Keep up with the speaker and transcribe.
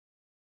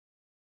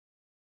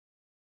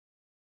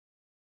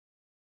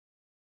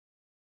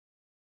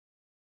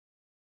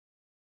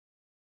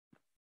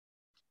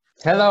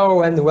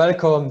Hello and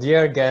welcome,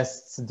 dear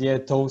guests, dear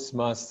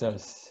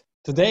Toastmasters.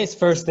 Today is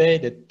Thursday,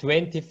 the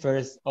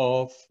 21st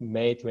of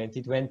May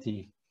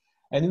 2020.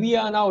 And we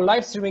are now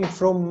live streaming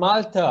from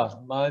Malta.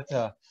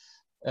 Malta,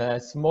 a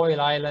small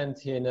island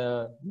in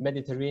a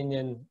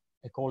Mediterranean,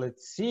 I call it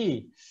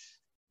sea,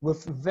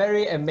 with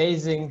very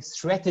amazing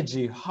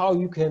strategy, how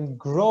you can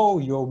grow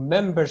your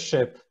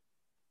membership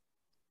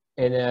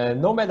in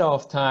no matter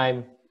of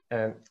time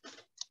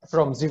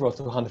from 0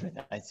 to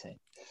 100, I'd say.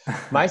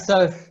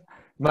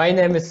 My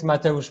name is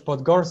Mateusz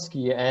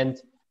Podgorski, and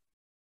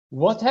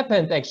what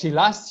happened actually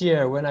last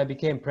year when I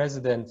became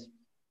president,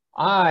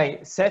 I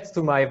said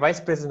to my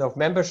vice president of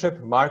membership,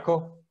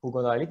 Marco, who's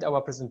gonna lead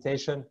our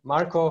presentation,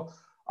 Marco,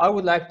 I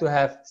would like to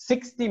have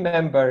 60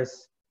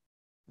 members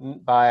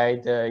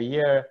by the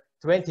year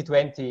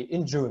 2020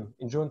 in June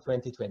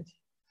 2020.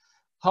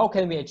 How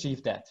can we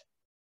achieve that?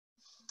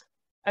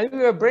 And we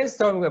were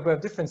brainstorming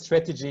about different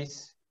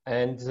strategies,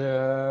 and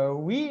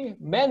we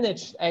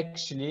managed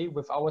actually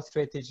with our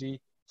strategy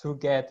to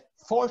get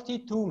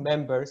 42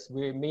 members,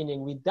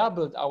 meaning we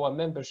doubled our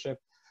membership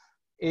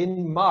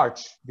in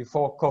March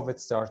before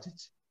COVID started.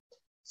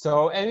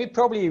 So, and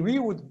we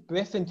would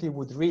definitely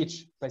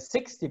reach by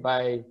 60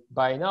 by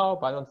now,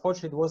 but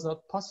unfortunately it was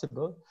not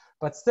possible.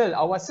 But still,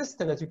 our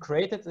system that we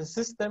created is a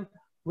system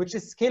which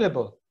is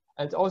scalable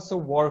and also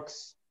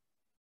works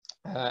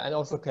and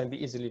also can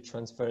be easily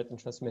transferred and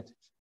transmitted.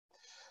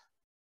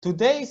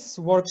 Today's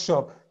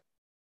workshop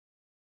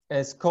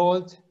is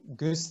called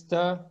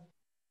Guestership.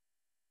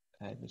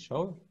 Let me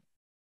show.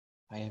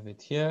 I have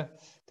it here.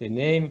 The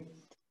name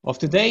of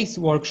today's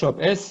workshop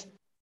is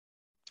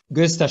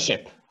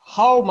Guestership.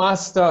 How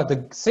master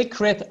the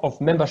secret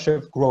of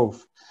membership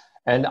growth.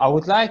 And I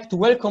would like to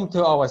welcome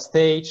to our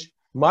stage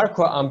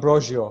Marco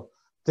Ambrogio,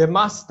 the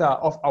master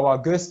of our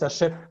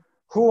guestership,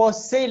 who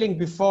was sailing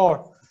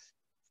before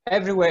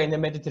everywhere in the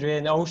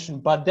Mediterranean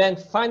Ocean, but then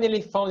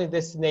finally found a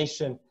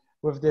destination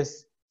with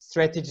this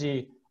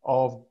strategy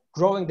of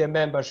growing the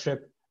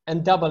membership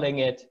and doubling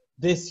it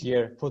this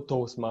year for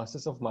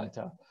Toastmasters of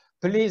Malta.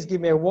 Please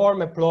give me a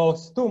warm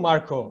applause to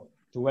Marco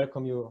to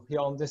welcome you here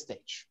on the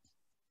stage.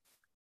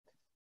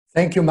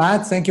 Thank you,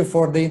 Matt. Thank you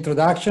for the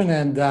introduction,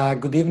 and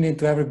good evening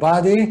to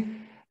everybody.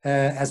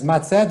 As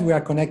Matt said, we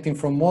are connecting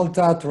from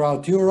Malta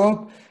throughout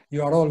Europe.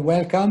 You are all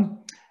welcome.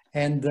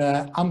 And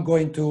I'm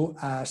going to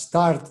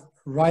start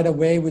right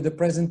away with the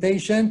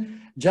presentation.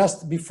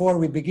 Just before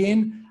we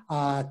begin,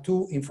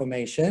 two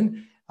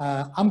information.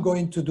 I'm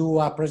going to do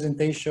a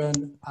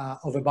presentation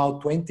of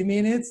about 20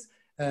 minutes.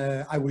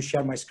 I will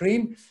share my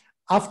screen.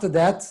 After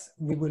that,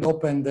 we'll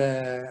open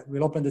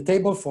the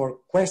table for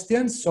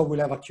questions. So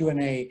we'll have a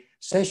Q&A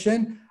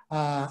session.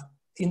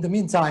 In the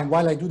meantime,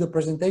 while I do the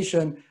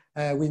presentation,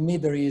 with me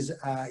there is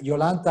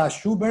Jolanta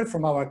Schubert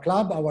from our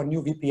club, our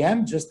new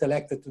VPM, just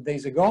elected 2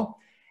 days ago.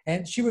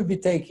 And she will be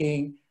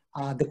taking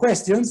the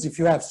questions. If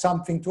you have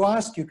something to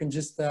ask, you can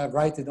just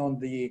write it on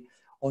the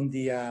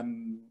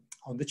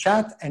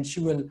chat, and she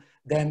will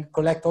then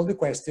collect all the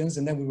questions,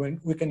 and then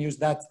we can use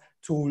that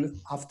tool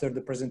after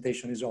the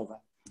presentation is over.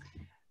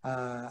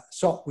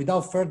 So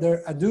without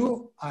further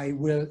ado, I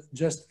will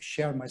just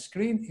share my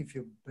screen. If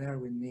you bear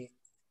with me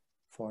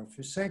for a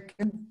few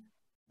seconds,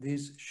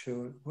 this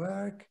should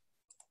work.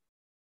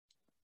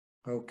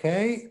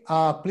 Okay,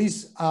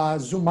 please,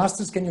 Zoom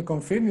Masters, can you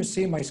confirm you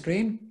see my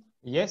screen?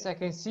 Yes, I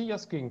can see your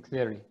screen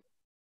clearly.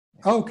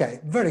 Okay,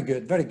 very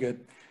good, very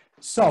good.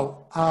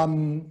 So,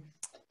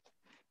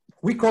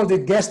 we called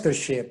it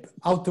guestership,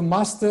 how to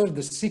master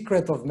the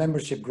secret of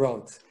membership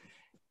growth.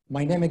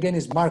 My name again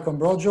is Marco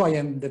Ambrogio. I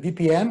am the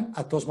VPM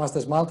at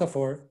Toastmasters Malta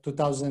for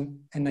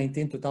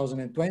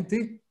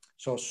 2019-2020.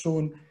 So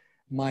soon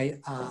my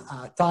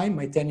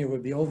my tenure will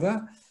be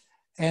over.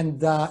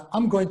 And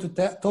I'm going to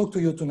talk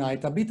to you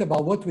tonight a bit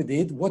about what we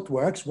did, what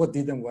works, what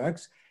didn't work.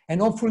 And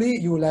hopefully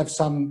you will have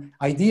some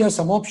ideas,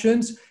 some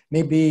options.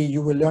 Maybe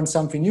you will learn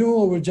something new,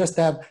 or we'll just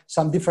have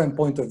some different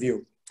point of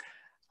view.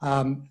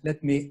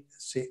 Let me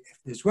see if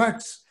this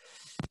works.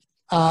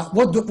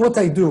 What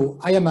I do,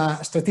 I am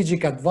a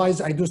strategic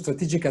advisor. I do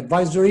strategic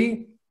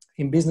advisory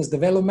in business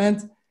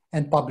development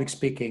and public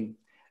speaking.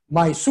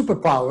 My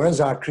superpowers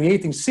are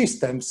creating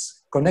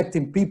systems,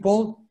 connecting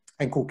people,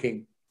 and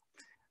cooking.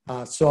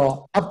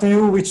 So up to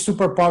you which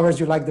superpowers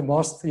you like the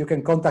most. You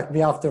can contact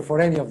me after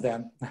for any of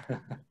them.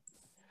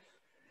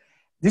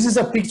 This is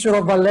a picture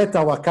of Valletta,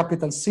 our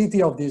capital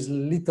city of this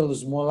little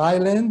small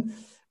island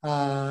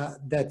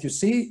that you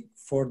see.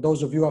 For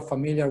those of you who are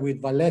familiar with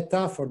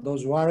Valletta, for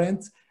those who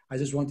aren't, I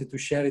just wanted to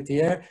share it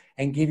here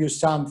and give you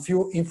some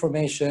few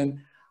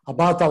information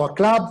about our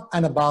club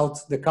and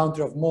about the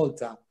country of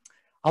Malta.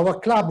 Our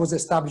club was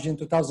established in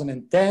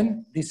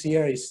 2010. This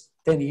year is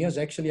 10 years,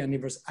 actually,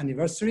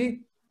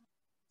 anniversary.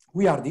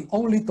 We are the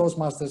only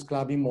Toastmasters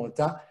club in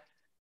Malta.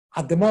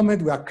 At the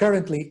moment, we are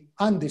currently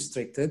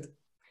unrestricted.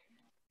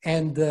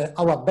 And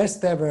our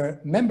best ever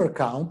member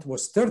count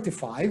was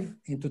 35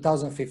 in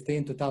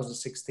 2015,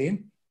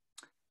 2016.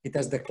 It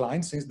has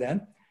declined since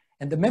then.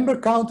 And the member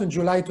count in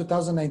July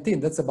 2019,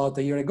 that's about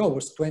a year ago,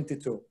 was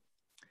 22.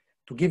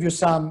 To give you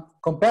some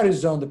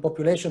comparison, the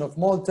population of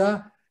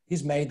Malta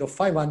is made of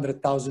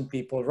 500,000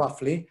 people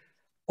roughly,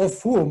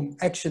 of whom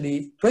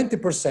actually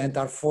 20%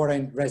 are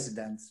foreign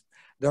residents.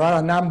 There are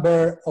a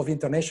number of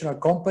international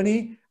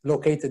companies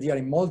located here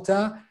in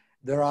Malta.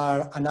 There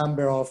are a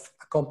number of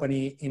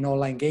companies in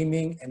online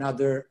gaming and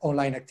other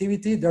online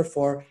activity.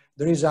 Therefore,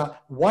 there is a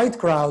wide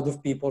crowd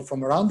of people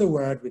from around the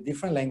world with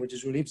different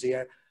languages who lives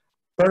here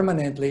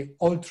permanently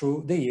all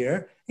through the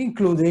year,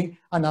 including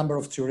a number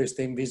of tourists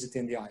in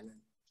visiting the island.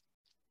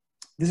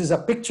 This is a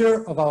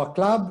picture of our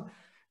club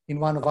in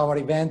one of our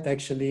events.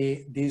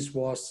 Actually, this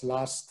was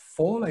last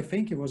fall, I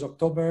think it was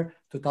October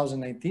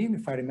 2019,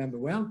 if I remember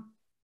well.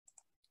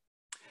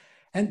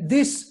 And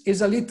this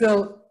is a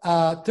little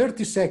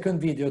 30-second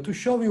video to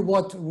show you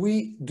what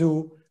we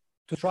do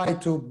to try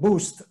to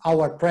boost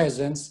our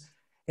presence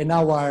and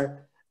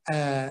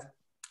the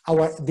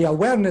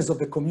awareness of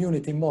the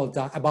community in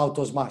Malta about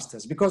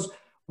Toastmasters. Because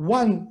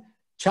one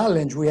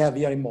challenge we have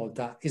here in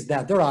Malta is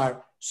that there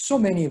are so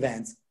many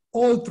events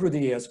all through the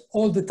years,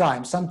 all the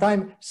time,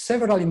 sometimes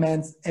several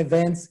events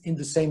in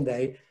the same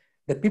day,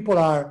 that people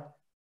are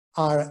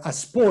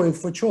spoiled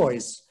for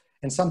choice,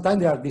 and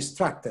sometimes they are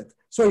distracted.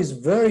 So it's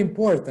very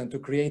important to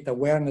create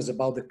awareness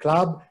about the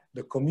club,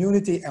 the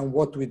community, and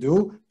what we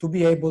do to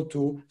be able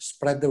to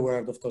spread the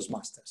word of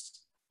Toastmasters.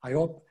 I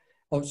hope,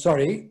 oh,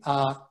 sorry,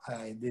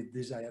 I did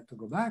this, I have to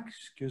go back.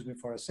 Excuse me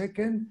for a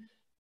second.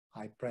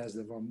 I pressed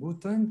the wrong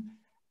button.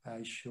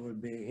 I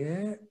should be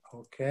here.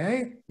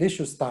 Okay, this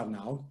should start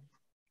now.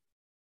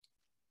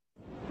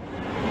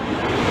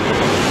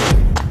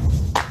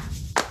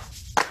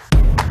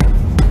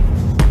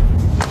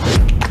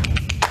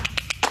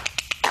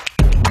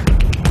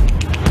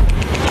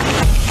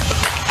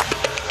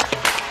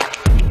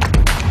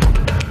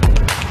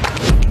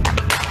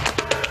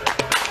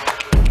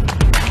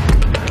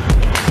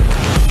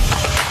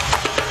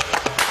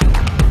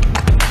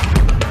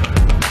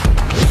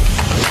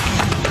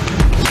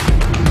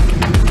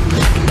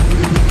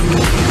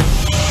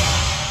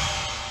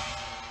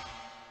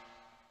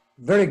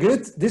 Very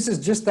good. This is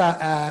just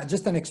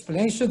an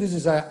explanation. This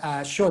is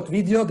a short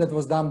video that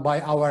was done by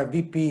our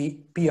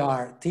VP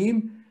PR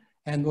team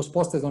and was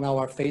posted on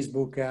our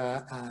Facebook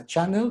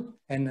channel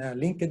and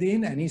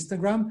LinkedIn and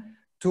Instagram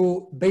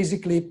to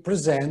basically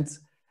present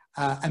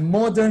a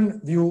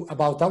modern view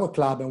about our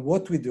club and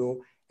what we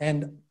do,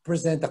 and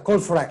present a call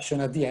for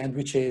action at the end,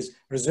 which is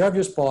reserve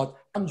your spot,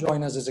 come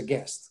join us as a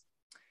guest.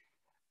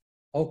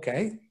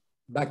 Okay,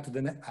 back to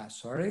the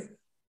sorry.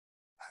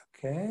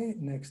 Okay,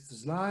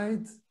 next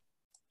slide.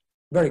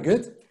 Very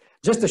good.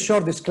 Just a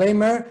short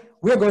disclaimer.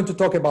 We are going to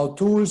talk about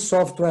tools,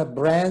 software,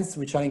 brands,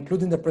 which are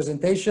included in the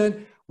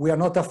presentation. We are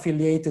not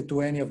affiliated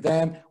to any of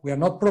them. We are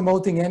not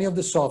promoting any of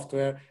the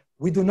software.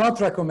 We do not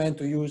recommend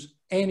to use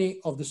any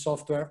of the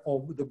software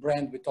or the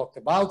brand we talked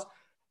about.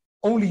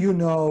 Only you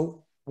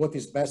know what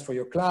is best for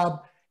your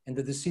club, and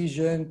the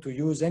decision to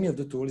use any of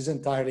the tools is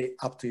entirely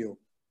up to you.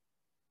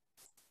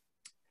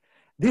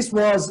 This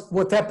was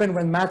what happened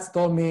when Matt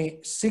told me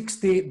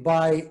 60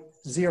 by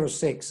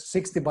 06,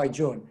 60 by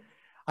June.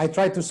 I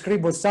tried to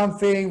scribble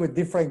something with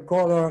different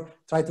color,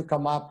 try to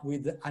come up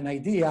with an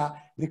idea,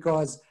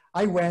 because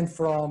I went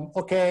from,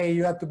 okay,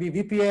 you have to be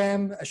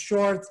VPM, a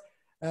short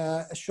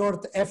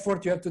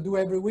effort you have to do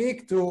every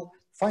week, to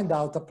find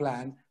out a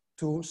plan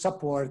to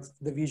support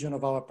the vision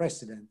of our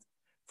president.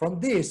 From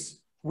this,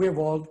 we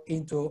evolved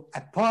into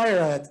a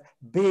pirate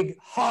big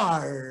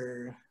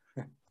HAR,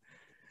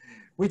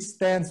 which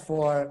stands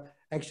for,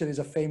 actually is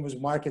a famous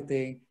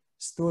marketing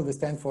tool that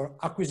stands for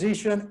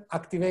acquisition,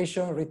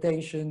 activation,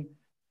 retention,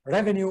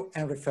 revenue,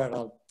 and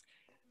referral.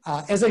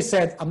 As I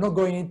said, I'm not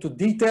going into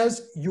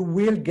details. You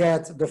will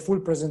get the full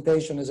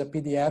presentation as a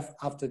PDF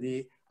after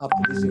this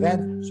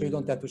event, so you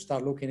don't have to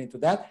start looking into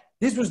that.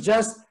 This was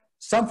just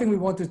something we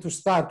wanted to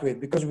start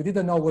with because we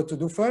didn't know what to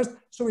do first,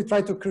 so we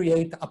tried to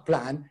create a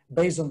plan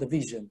based on the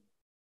vision.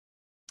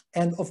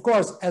 And of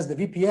course, as the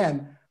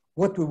VPM,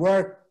 what we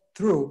work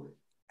through,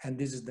 and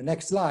this is the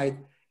next slide,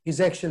 is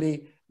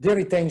actually the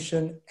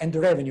retention and the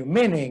revenue,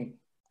 meaning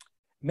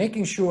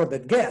making sure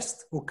that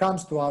guests who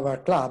comes to our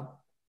club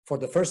for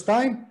the first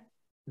time,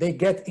 they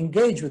get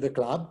engaged with the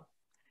club.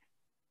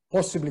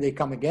 Possibly they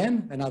come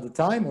again another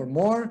time or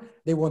more.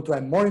 They want to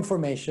have more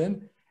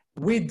information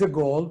with the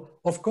goal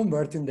of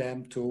converting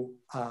them to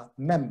a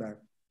member.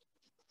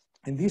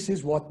 And this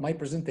is what my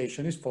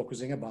presentation is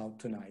focusing about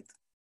tonight.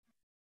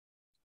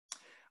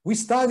 We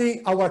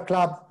study our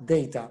club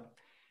data,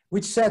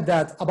 which said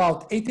that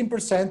about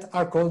 18%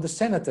 are called the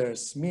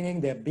senators, meaning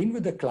they have been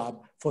with the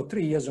club for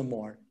 3 years or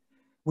more.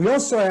 We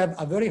also have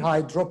a very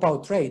high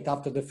dropout rate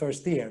after the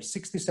first year,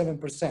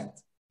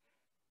 67%.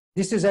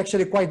 This is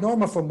actually quite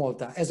normal for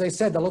Malta. As I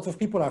said, a lot of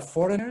people are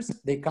foreigners.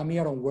 They come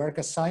here on work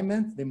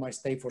assignment. They might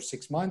stay for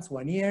 6 months,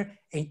 1 year,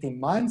 18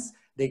 months.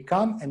 They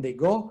come and they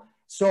go.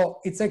 So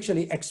it's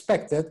actually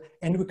expected,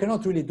 and we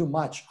cannot really do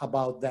much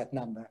about that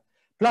number.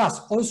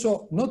 Plus,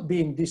 also not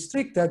being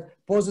districted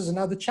poses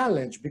another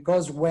challenge,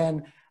 because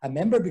when a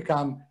member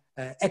becomes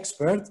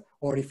expert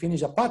or he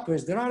finishes a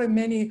pathways, there aren't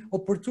many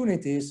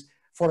opportunities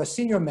for a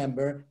senior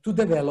member to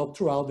develop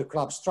throughout the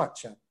club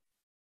structure.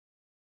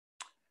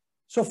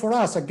 So for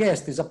us, a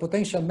guest is a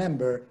potential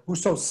member who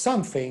saw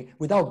something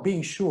without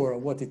being sure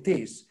of what it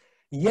is.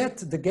 Yet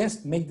the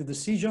guest made the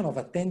decision of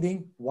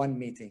attending one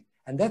meeting.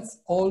 And that's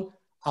all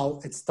how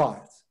it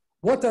starts.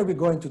 What are we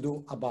going to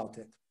do about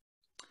it?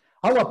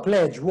 Our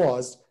pledge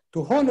was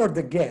to honor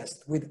the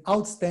guest with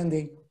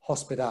outstanding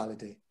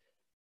hospitality.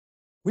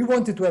 We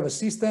wanted to have a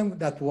system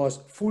that was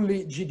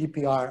fully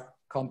GDPR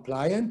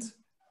compliant.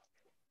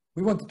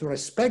 We wanted to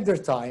respect their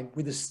time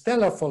with a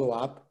stellar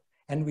follow-up,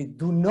 and we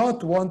do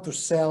not want to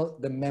sell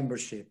the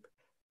membership.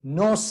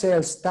 No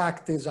sales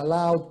tactics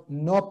allowed,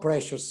 no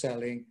pressure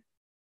selling.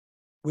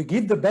 We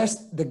give the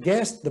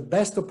guest the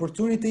best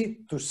opportunity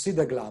to see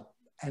the club,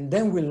 and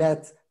then we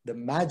let the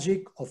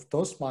magic of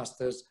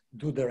Toastmasters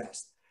do the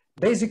rest.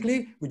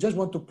 Basically, we just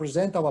want to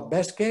present our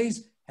best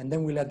case, and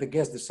then we let the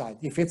guest decide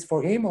if it's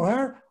for him or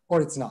her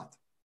or it's not.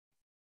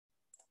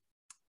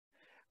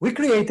 We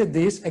created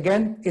this,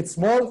 again, it's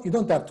small, you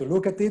don't have to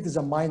look at it, it's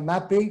a mind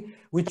mapping.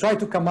 We try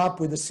to come up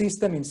with a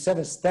system in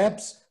 7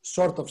 steps,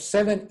 sort of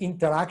 7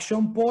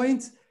 interaction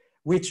points,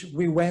 which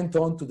we went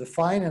on to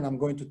define, and I'm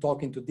going to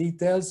talk into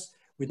details.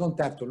 We don't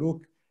have to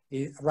look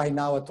right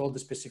now at all the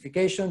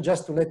specification.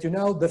 Just to let you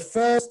know, the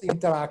first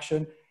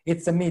interaction,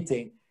 it's a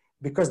meeting,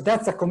 because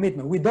that's a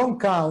commitment. We don't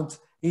count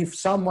if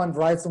someone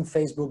writes on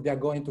Facebook, they're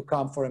going to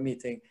come for a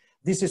meeting.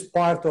 This is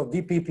part of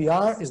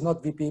VPPR, is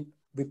not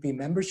VP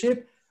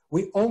membership.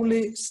 We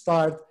only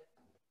start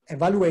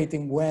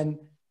evaluating when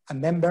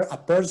a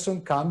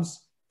person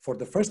comes for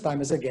the first time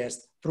as a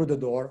guest through the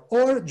door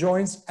or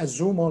joins a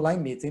Zoom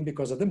online meeting,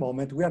 because at the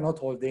moment we are not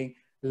holding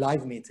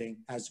live meeting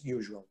as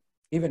usual,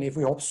 even if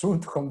we hope soon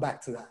to come back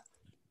to that.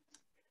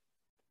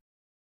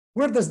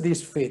 Where does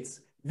this fit?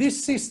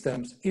 This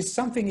system is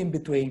something in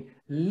between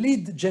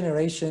lead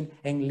generation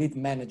and lead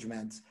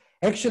management.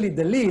 Actually,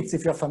 the leads,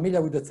 if you're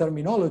familiar with the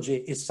terminology,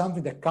 is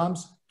something that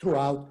comes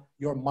throughout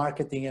your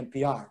marketing and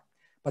PR.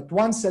 But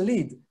once a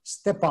lead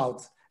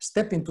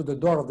step into the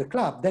door of the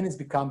club, then it's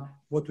become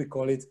what we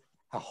call it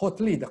a hot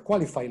lead, a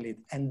qualified lead.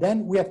 And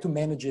then we have to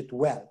manage it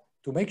well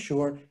to make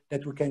sure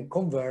that we can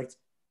convert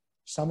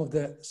some of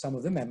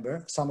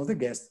the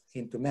guests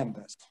into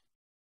members.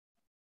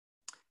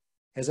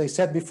 As I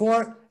said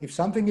before, if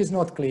something is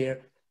not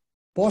clear,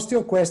 post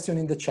your question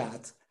in the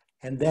chat,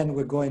 and then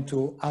we're going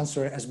to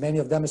answer as many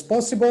of them as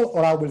possible,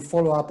 or I will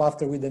follow up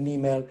after with an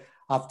email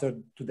after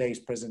today's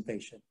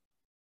presentation.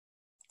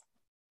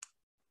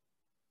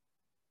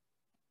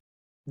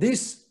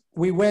 This,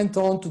 we went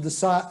on to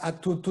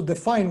decide, to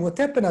define what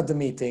happened at the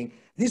meeting.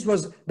 This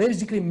was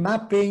basically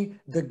mapping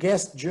the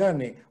guest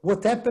journey.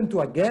 What happened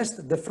to a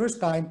guest the first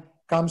time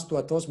comes to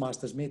a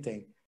Toastmasters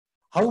meeting?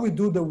 How we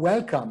do the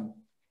welcome?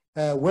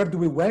 Where do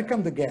we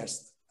welcome the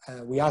guest?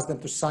 We ask them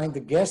to sign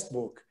the guest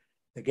book.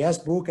 The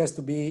guest book has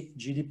to be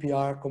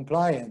GDPR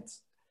compliant.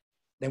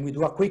 Then we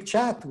do a quick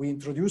chat. We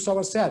introduce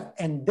ourselves.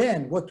 And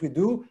then what we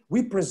do,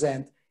 we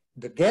present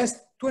the guest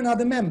to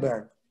another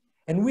member.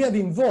 And we have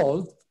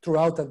involved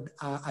throughout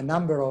a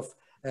number of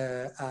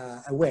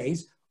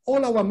ways,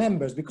 all our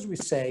members, because we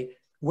say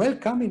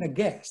welcoming a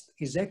guest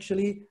is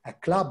actually a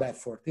club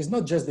effort. It's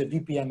not just the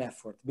VPM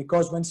effort,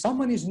 because when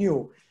someone is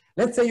new,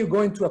 let's say you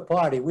go into a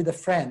party with a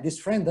friend, this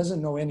friend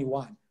doesn't know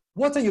anyone.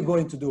 What are you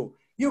going to do?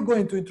 You're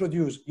going to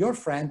introduce your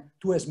friend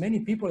to as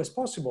many people as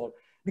possible,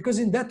 because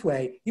in that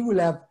way, he will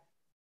have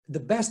the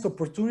best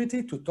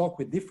opportunity to talk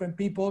with different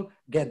people,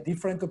 get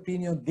different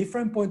opinion,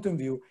 different point of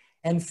view,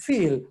 and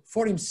feel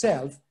for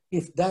himself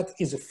if that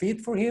is a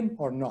fit for him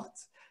or not.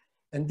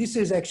 And this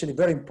is actually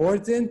very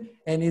important,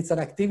 and it's an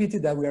activity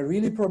that we are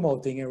really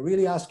promoting and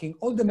really asking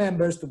all the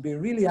members to be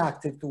really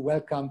active to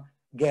welcome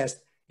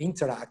guests,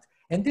 interact.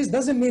 And this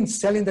doesn't mean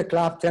selling the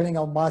club, telling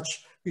how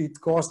much it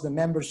costs the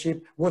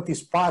membership, what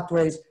is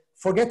pathways.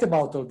 Forget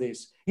about all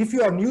this. If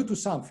you are new to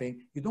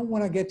something, you don't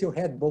want to get your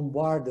head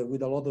bombarded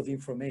with a lot of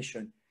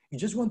information. You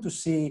just want to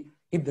see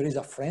if there is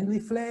a friendly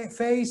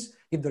face,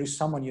 if there is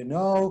someone you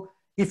know,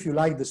 if you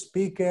like the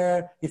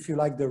speaker, if you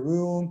like the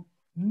room,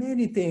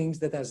 many things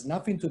that has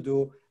nothing to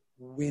do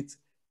with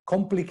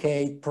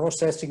complicated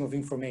processing of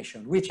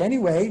information, which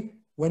anyway,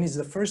 when it's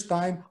the first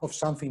time of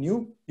something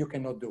new, you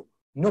cannot do.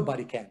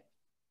 Nobody can.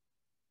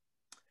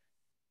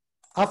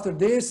 After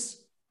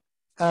this,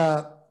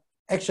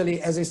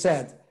 actually, as I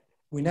said,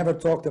 we never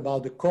talked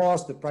about the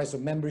cost, the price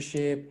of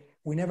membership.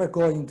 We never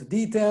go into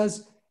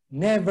details,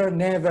 never,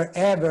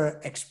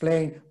 ever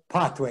explain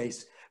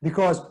pathways,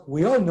 because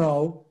we all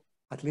know,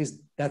 at least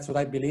that's what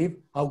I believe,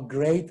 how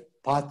great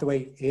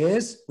Pathway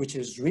is, which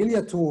is really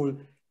a tool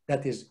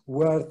that is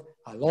worth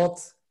a lot,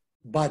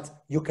 but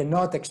you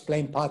cannot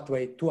explain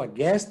Pathway to a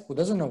guest who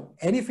doesn't know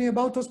anything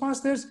about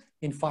Toastmasters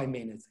in 5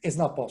 minutes. It's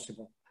not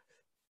possible.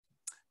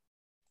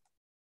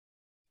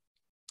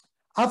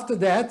 After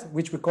that,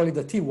 which we call it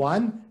the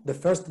T1, the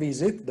first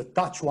visit, the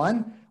touch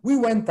one, we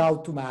went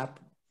out to map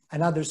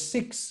another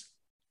 6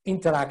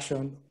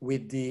 interactions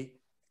with the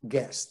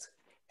guest.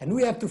 And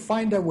we have to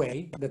find a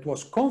way that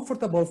was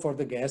comfortable for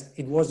the guest.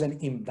 It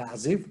wasn't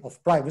invasive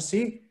of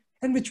privacy,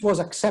 and which was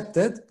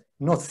accepted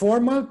not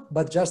formal,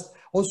 but just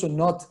also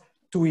not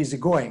too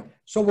easygoing.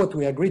 So what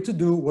we agreed to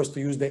do was to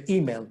use the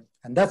email.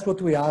 And that's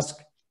what we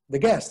asked the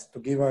guest, to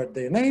give her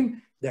their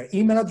name, their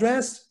email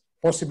address,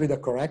 possibly the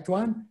correct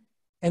one,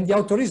 and the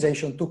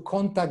authorization to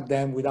contact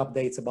them with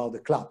updates about the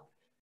club.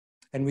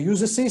 And we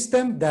use a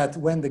system that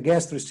when the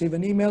guest receives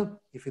an email,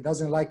 if he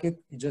doesn't like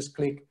it, he just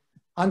click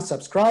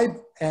unsubscribe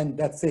and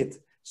that's it.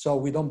 So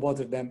we don't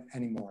bother them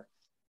anymore.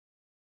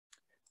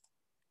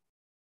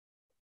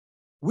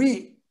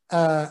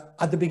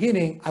 At the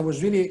beginning, I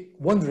was really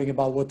wondering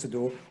about what to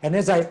do. And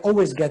as I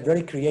always get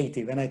very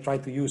creative and I try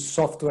to use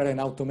software and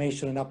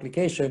automation and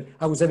application,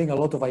 I was having a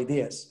lot of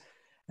ideas.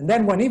 And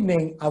then one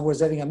evening, I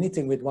was having a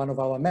meeting with one of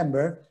our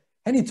members,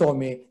 and he told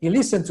me, he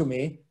listened to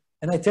me,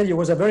 and I tell you, it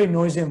was a very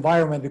noisy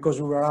environment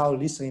because we were out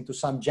listening to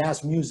some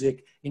jazz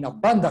music in a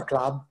banda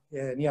club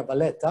near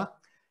Valletta.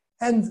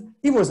 And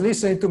he was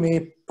listening to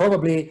me,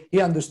 probably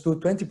he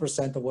understood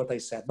 20% of what I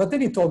said. But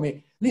then he told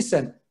me,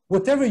 listen,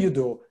 whatever you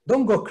do,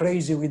 don't go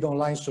crazy with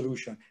online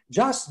solution.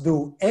 Just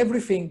do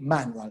everything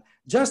manual.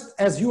 Just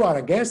as you are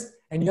a guest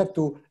and you have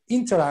to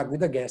interact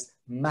with the guest,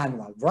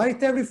 manual.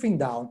 Write everything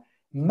down,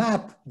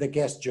 map the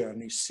guest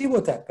journey, see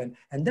what happened.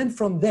 And then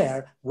from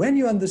there, when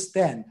you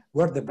understand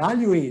where the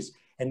value is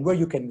and where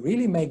you can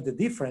really make the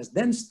difference,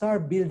 then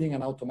start building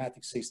an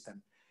automatic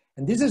system.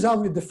 And this is how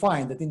we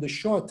define that in the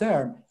short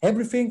term,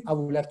 everything I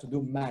will have to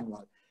do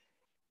manual,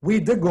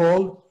 with the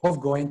goal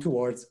of going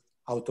towards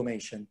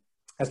automation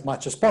as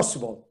much as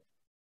possible.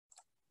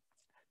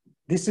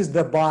 This is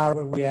the bar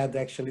where we had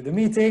actually the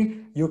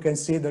meeting. You can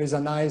see there is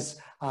a nice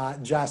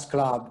jazz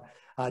club,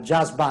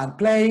 jazz band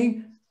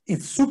playing.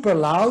 It's super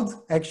loud,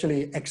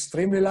 actually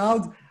extremely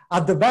loud.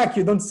 At the back,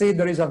 you don't see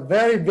there is a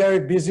very, very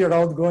busy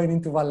road going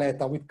into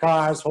Valletta with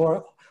cars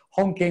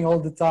honking all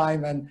the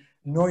time and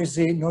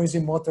noisy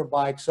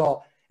motorbikes.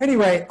 So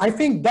anyway, I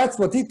think that's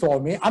what he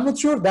told me. I'm not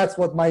sure that's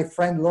what my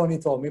friend Lonnie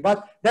told me,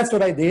 but that's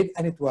what I did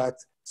and it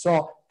worked.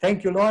 So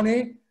thank you,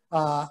 Lonnie.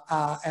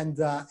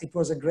 It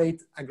was a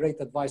great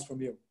advice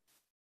from you.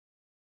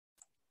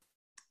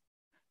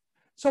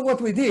 So what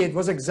we did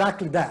was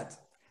exactly that.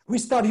 We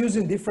started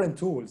using different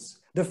tools.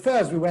 The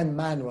first, we went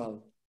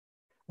manual.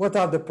 What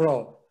are the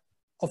pros?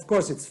 Of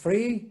course, it's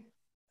free.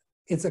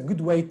 It's a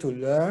good way to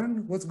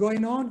learn what's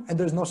going on, and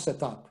there's no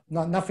setup,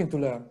 nothing to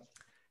learn.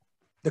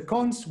 The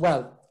cons,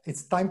 well,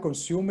 it's time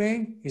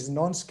consuming, it's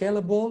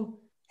non-scalable,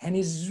 and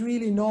is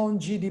really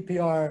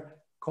non-GDPR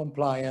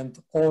compliant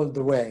all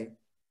the way.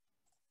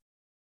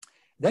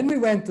 Then we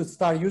went to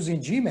start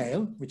using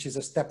Gmail, which is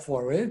a step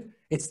forward.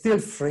 It's still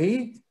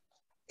free.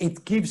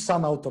 It gives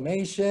some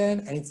automation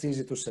and it's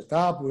easy to set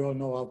up. We all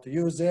know how to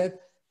use it.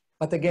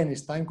 But again,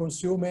 it's time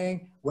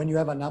consuming. When you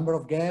have a number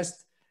of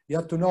guests, you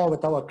have to know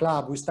with our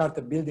club, we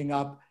started building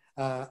up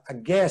a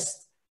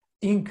guest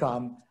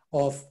income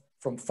of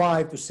from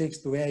 5 to 6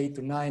 to 8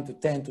 to 9 to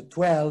 10 to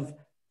 12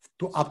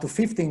 to up to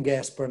 15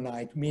 guests per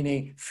night,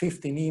 meaning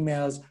 15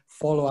 emails,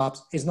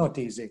 follow-ups. It's not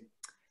easy.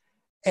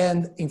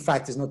 And in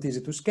fact, it's not easy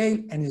to scale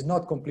and it's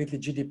not completely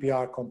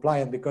GDPR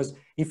compliant because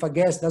if a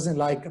guest doesn't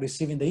like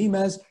receiving the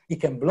emails, he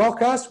can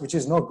block us, which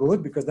is not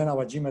good because then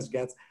our Gmails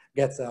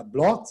gets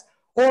blocked,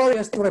 or he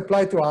has to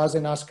reply to us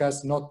and ask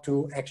us not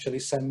to actually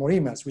send more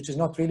emails, which is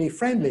not really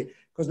friendly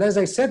because as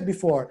I said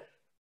before,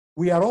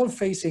 we are all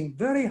facing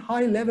very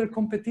high level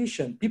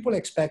competition. People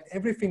expect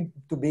everything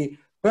to be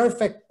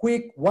perfect,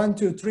 quick, 1,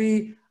 2,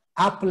 3,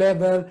 up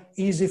level,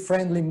 easy,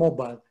 friendly,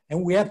 mobile.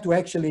 And we have to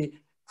actually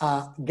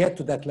get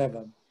to that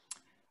level.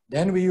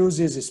 Then we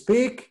use Easy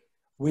Speak,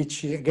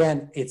 which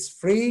again, it's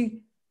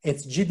free,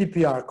 it's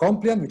GDPR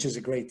compliant, which is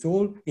a great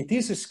tool. It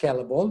is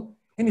scalable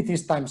and it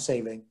is time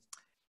saving.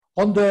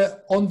 On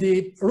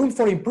the room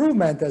for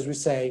improvement, as we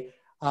say,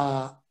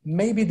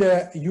 maybe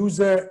the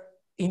user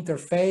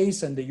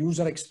interface and the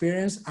user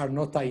experience are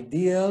not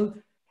ideal.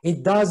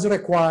 It does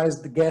require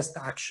the guest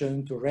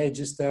action to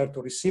register,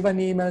 to receive an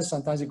email.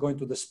 Sometimes you go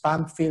into the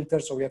spam filter,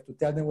 so we have to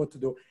tell them what to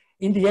do.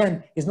 In the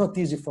end, it's not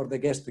easy for the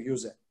guest to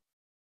use it.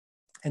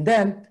 And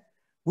then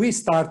we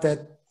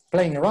started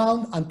playing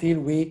around until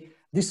we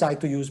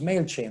decide to use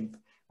MailChimp,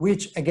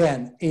 which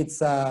again,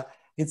 it's a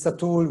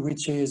tool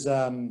which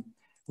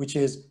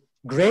is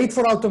great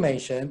for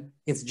automation.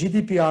 It's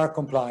GDPR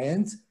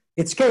compliant,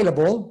 it's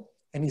scalable,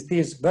 and it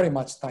is very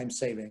much time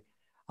saving.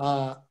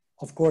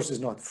 Of course, it's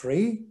not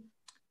free,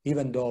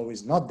 even though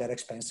it's not that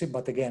expensive,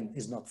 but again,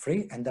 it's not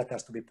free, and that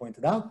has to be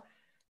pointed out.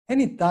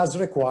 And it does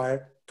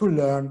require to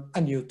learn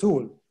a new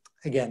tool,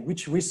 again,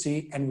 which we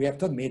see, and we have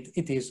to admit,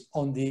 it is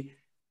on the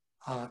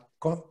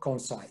con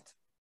side.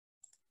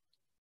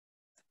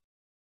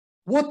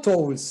 What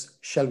tools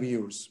shall we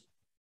use?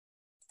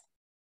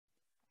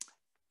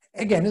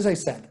 Again, as I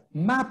said,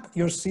 map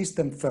your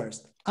system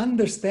first.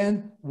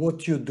 Understand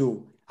what you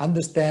do.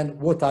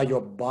 Understand what are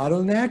your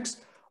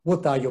bottlenecks,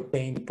 what are your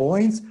pain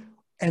points,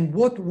 and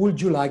what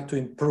would you like to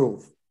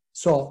improve.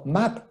 So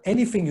map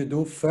anything you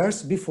do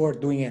first before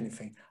doing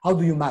anything. How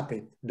do you map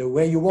it? The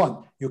way you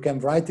want. You can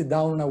write it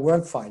down on a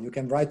Word file. You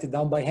can write it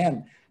down by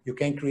hand. You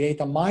can create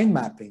a mind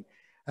mapping.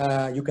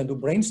 You can do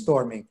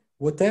brainstorming.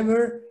 whatever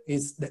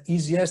is the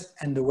easiest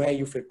and the way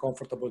you feel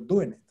comfortable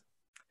doing it.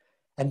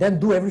 And then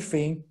do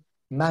everything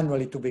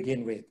manually to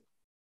begin with.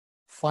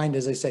 Find,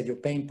 as I said, your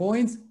pain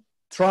points.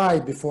 Try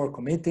before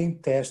committing,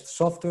 test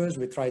softwares.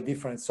 We try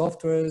different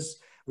softwares.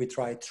 We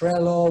try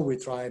Trello, we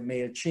try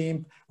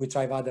MailChimp, we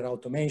try other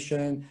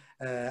automation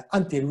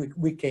until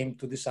we came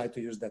to decide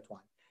to use that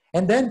one.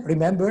 And then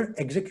remember,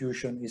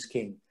 execution is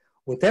king.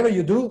 Whatever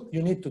you do,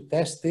 you need to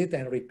test it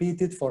and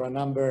repeat it for a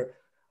number,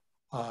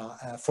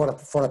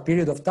 for a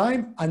period of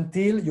time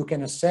until you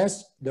can assess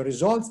the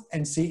results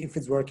and see if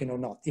it's working or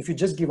not. If you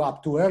just give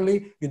up too early,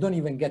 you don't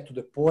even get to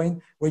the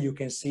point where you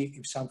can see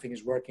if something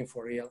is working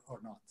for real or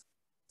not.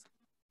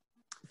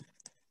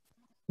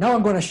 Now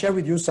I'm going to share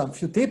with you some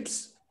few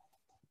tips.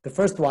 The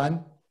first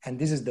one, and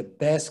this is the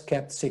best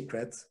kept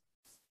secret,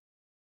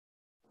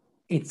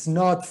 it's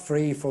not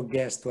free for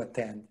guests to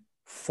attend.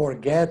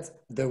 Forget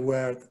the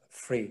word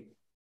free.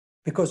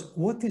 Because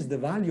what is the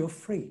value of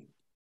free?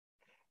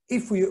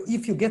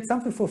 If you get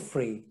something for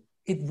free,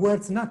 it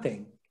worth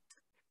nothing.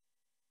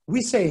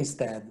 We say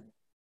instead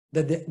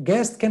that the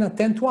guest can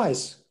attend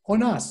twice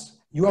on us.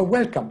 You are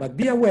welcome, but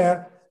be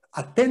aware,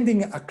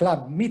 attending a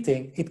club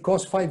meeting, it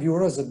costs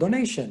 €5 a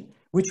donation,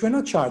 which we're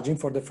not charging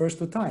for the first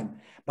 2 times.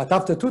 But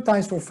after 2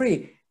 times for free,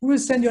 we will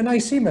send you a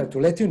nice email to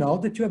let you know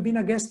that you have been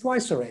a guest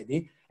twice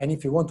already. And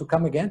if you want to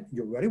come again,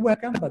 you're very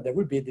welcome, but there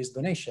will be this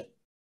donation.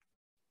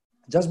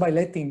 Just by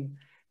letting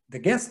the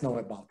guests know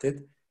about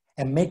it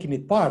and making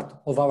it part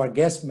of our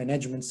guest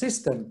management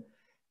system,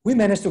 we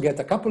managed to get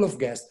a couple of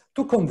guests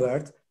to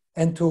convert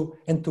and to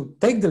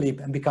take the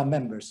leap and become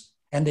members.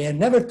 And they have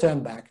never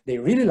turned back. They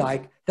really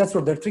like, that's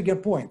what their trigger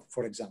point,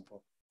 for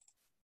example.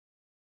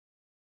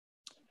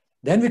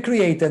 Then we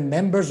created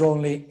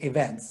members-only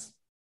events.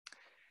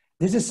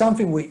 This is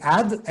something we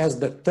add as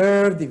the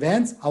 3rd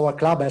event. Our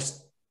club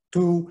has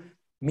 2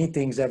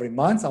 meetings every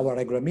month, our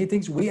regular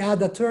meetings. We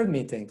add a 3rd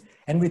meeting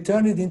and we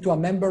turn it into a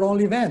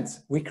member-only event.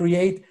 We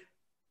create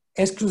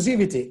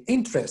exclusivity,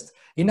 interest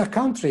in a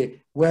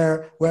country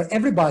where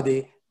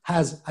everybody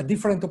has a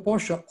different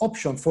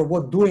option for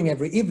what doing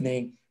every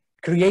evening.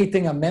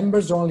 Creating a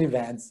members-only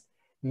event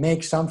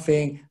make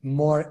something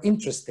more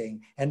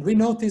interesting. And we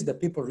notice that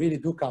people really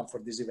do come for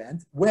this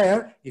event,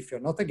 where if you're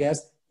not a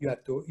guest, you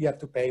have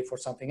to pay for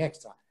something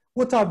extra.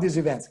 What are these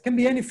events? It can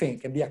be anything.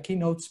 It can be a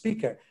keynote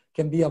speaker,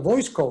 can be a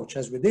voice coach,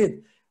 as we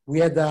did. We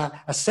had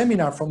a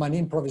seminar from an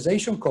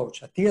improvisation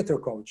coach, a theater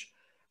coach.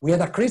 We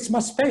had a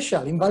Christmas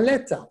special in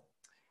Valletta.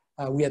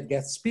 We had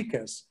guest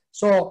speakers.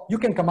 So you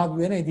can come up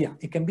with an idea.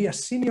 It can be a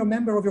senior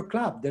member of your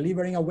club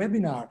delivering a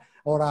webinar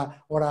or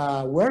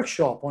a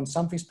workshop on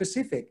something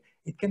specific.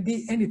 It can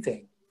be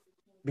anything.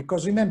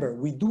 Because remember,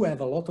 we do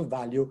have a lot of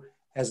value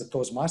as a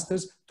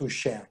Toastmasters to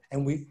share.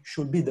 And we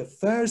should be the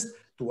first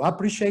to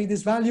appreciate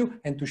this value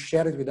and to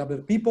share it with other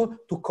people,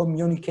 to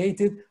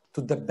communicate it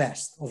to the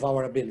best of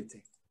our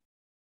ability.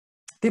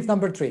 Tip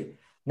number 3,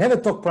 never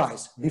talk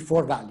price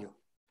before value.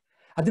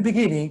 At the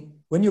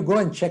beginning, when you go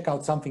and check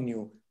out something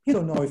new, you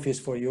don't know if it's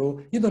for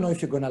you, you don't know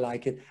if you're gonna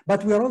like it,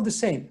 but we are all the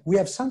same. We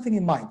have something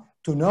in mind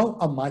to know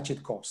how much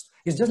it costs.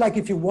 It's just like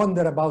if you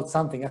wonder about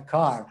something, a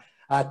car,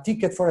 a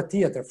ticket for a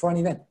theater, for an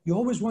event, you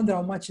always wonder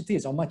how much it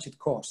is, how much it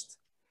costs.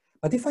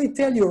 But if I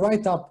tell you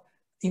right up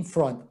in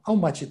front how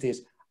much it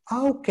is,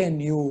 how can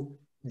you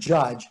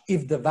judge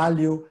if the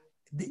value,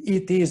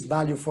 it is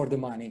value for the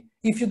money,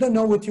 if you don't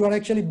know what you are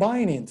actually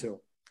buying into?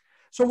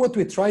 So what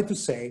we try to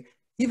say,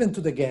 even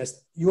to the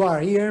guest, you are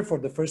here for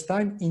the first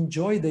time,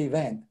 enjoy the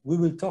event. We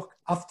will talk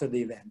after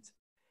the event.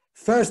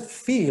 First,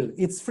 feel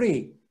it's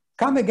free.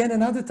 Come again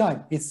another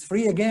time, it's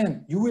free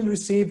again. You will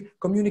receive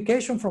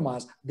communication from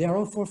us. They are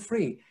all for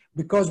free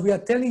because we are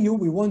telling you,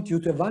 we want you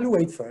to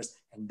evaluate first,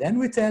 and then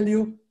we tell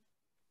you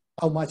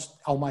how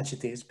much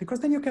it is, because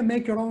then you can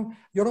make your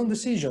own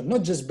decision,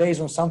 not just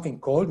based on something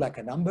cold like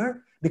a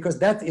number, because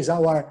that is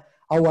our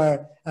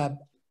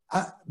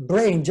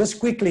brain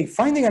just quickly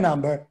finding a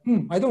number.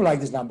 I don't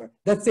like this number.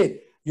 That's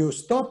it. You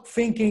stop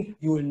thinking,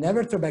 you will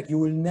never turn back, you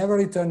will never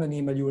return an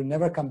email, you will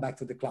never come back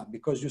to the club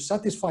because you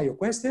satisfy your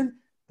question.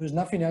 There's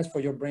nothing else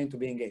for your brain to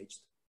be engaged.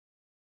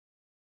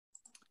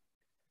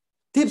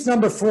 Tips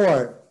number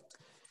 4,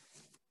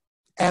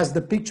 as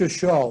the pictures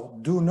show,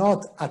 do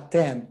not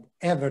attempt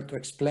ever to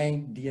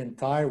explain the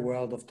entire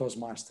world of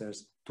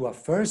Toastmasters to a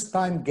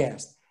first-time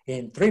guest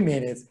in 3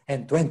 minutes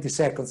and 20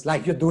 seconds,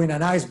 like you're doing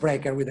an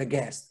icebreaker with a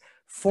guest.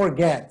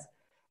 Forget.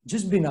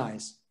 Just be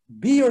nice.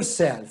 Be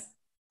yourself.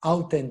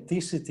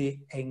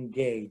 Authenticity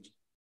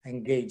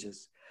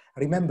engages.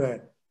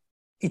 Remember,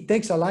 it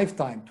takes a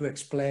lifetime to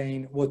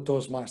explain what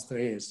Toastmaster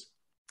is.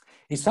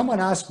 If someone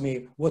asks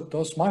me what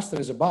Toastmaster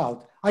is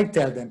about, I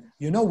tell them,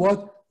 you know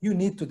what? You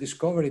need to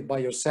discover it by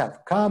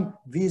yourself. Come,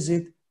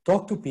 visit,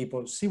 talk to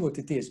people, see what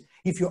it is.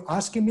 If you're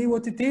asking me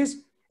what it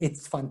is,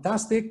 it's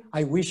fantastic.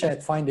 I wish I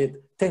had found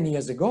it 10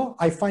 years ago.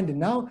 I find it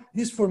now.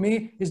 This for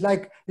me is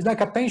like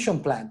a pension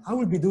plan. I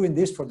will be doing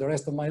this for the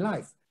rest of my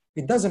life.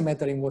 It doesn't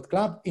matter in what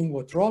club, in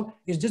what role.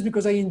 It's just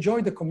because I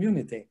enjoy the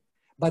community.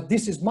 But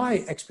this is my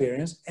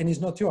experience and it's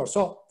not yours.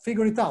 So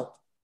figure it out.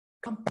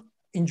 Come,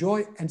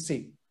 enjoy and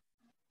see.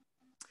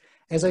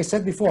 as I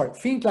said before,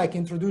 think like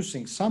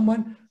introducing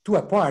someone to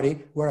a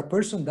party where a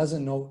person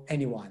doesn't know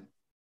anyone.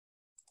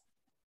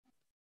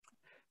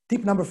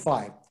 Tip number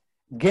 5,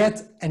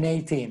 get an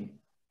A team.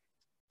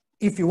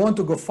 If you want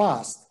to go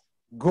fast,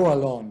 go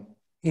alone.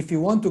 If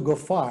you want to go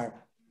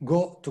far,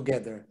 go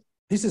together.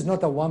 This is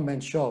not a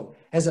one-man show.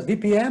 As a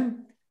VPM,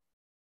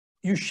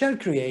 you shall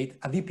create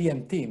a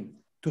VPM team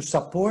to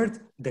support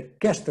the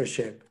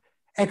guestership.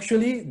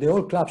 Actually, the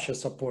whole club shall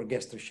support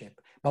guestership.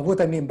 But what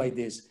I mean by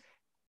this,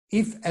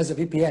 if as a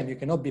VPM you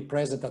cannot be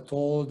present at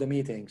all the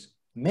meetings,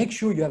 make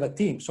sure you have a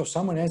team so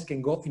someone else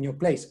can go in your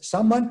place.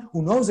 Someone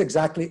who knows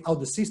exactly how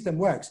the system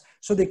works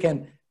so they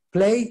can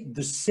play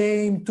the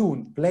same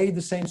tune, play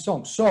the same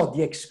song. So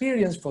the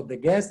experience for the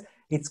guest,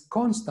 it's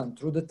constant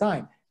through the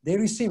time. They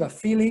receive a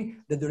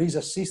feeling that there is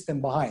a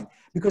system behind,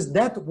 because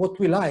that's what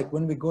we like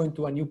when we go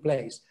into a new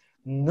place.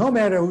 No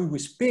matter who we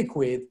speak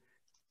with,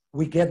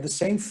 we get the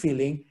same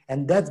feeling,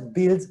 and that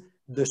builds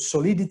the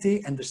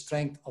solidity and the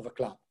strength of a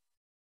club.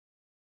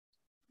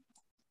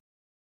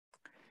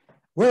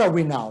 Where are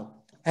we now?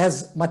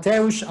 As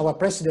Mateusz, our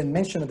president,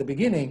 mentioned at the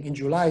beginning, in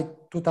July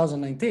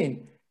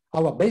 2019,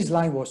 our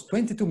baseline was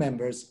 22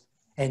 members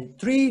and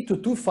 3 to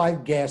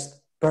 25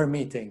 guests per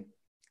meeting.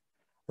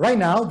 Right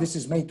now, this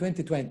is May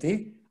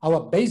 2020, our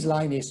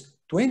baseline is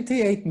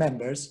 28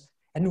 members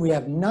and we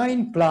have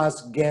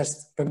 9+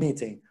 guests per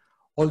meeting.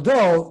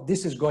 Although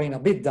this is going a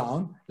bit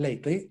down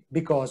lately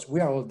because we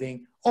are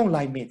holding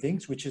online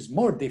meetings, which is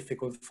more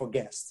difficult for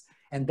guests.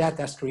 And that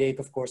has created,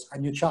 of course, a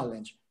new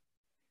challenge.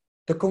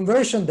 The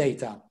conversion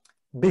data,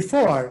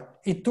 before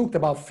it took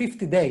about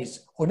 50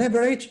 days on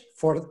average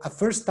for a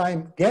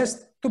first-time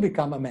guest to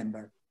become a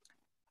member.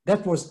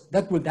 That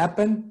would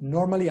happen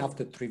normally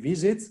after 3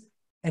 visits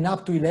and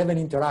up to 11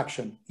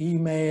 interaction,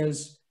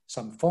 emails,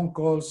 some phone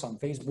calls, some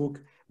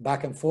Facebook,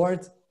 back and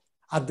forth.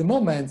 At the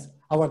moment,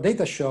 our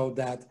data show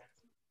that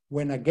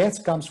when a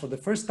guest comes for the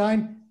first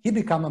time, he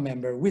becomes a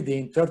member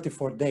within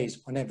 34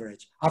 days on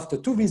average, after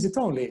 2 visits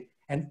only,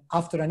 and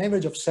after an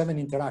average of 7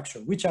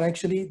 interactions, which are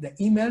actually the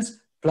emails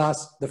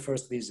plus the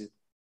first visit.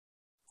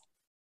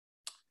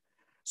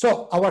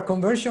 So our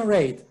conversion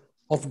rate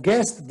of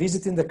guests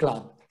visiting the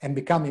club and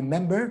becoming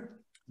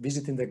member,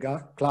 visiting the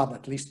club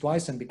at least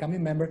twice and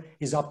becoming member,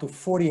 is up to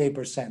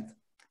 48%.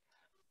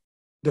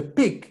 The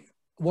peak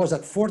was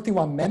at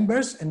 41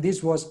 members, and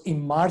this was in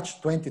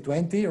March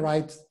 2020,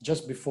 right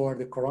just before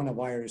the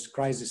coronavirus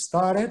crisis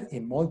started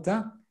in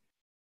Malta.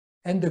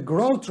 And the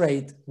growth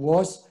rate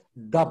was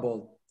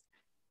double.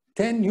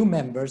 10 new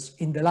members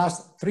in the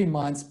last 3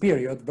 months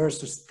period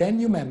versus 10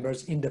 new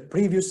members in the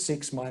previous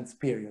 6 months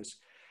periods.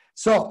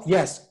 So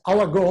yes,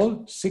 our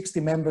goal, 60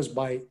 members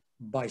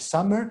by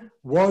summer,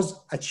 was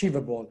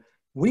achievable.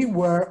 We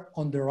were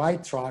on the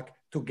right track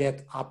to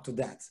get up to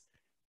that,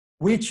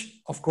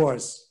 which of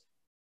course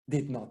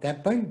did not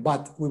happen,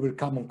 but we will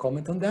come and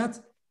comment on that.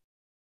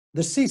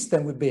 The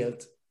system we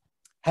built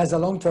has a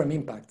long-term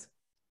impact.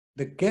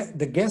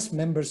 The guest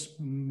members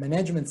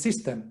management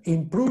system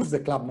improves the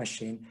club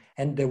machine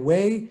and the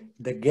way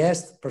the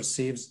guest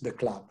perceives the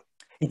club.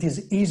 It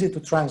is easy to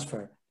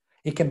transfer.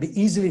 It can be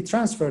easily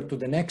transferred to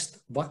the next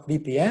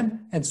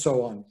VPM and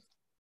so on.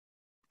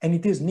 And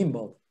it is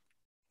nimble.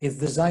 It's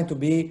designed to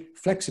be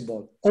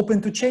flexible,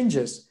 open to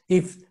changes.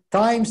 If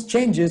times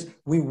changes,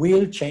 we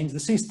will change the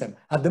system.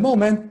 At the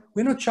moment,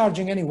 we're not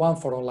charging anyone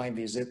for online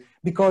visit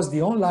because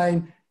the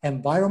online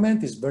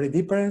environment is very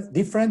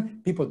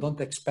different. People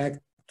don't expect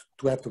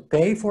to have to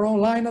pay for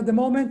online at the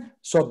moment.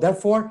 So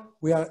therefore,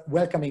 we are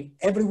welcoming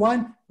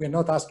everyone. We're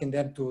not asking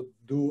them to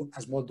do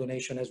a small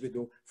donation as we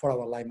do for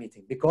our live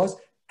meeting because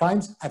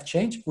times have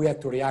changed. We have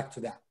to react to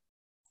that.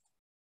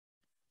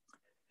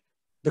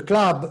 The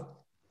club,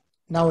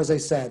 now, as I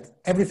said,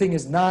 everything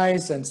is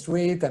nice and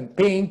sweet and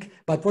pink,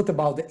 but what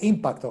about the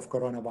impact of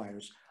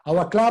coronavirus?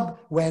 Our club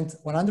went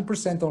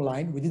 100%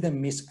 online. We didn't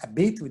miss a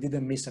beat. We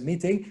didn't miss a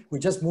meeting. We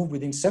just moved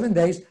within 7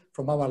 days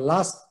from our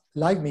last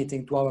live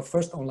meeting to our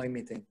first online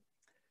meeting.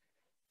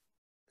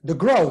 The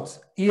growth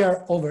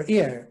year over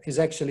year is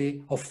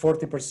actually of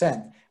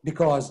 40%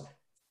 because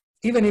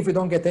even if we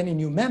don't get any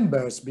new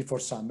members before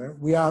summer,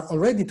 we are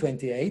already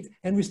 28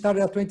 and we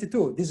started at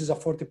 22. This is a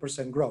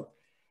 40% growth.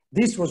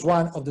 This was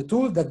one of the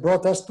tools that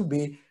brought us to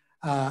be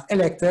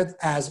elected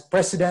as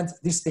President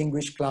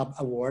Distinguished Club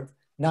Award,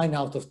 9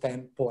 out of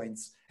 10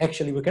 points.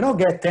 Actually, we cannot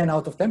get 10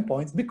 out of 10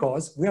 points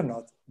because we are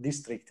not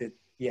districted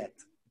yet.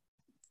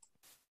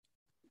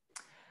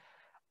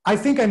 I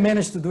think I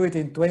managed to do it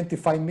in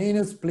 25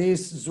 minutes.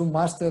 Please, Zoom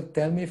Master,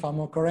 tell me if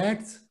I'm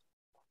correct.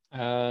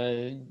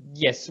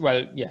 Yes,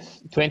 well,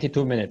 yes,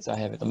 22 minutes I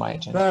have it on my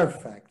agenda.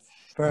 Perfect,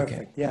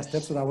 perfect. Okay. Yes,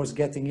 that's what I was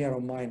getting here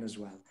on mine as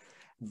well.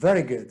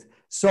 Very good.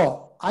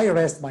 So I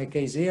rest my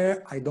case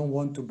here. I don't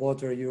want to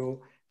bother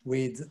you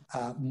with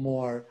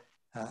more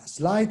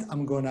slides.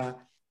 I'm gonna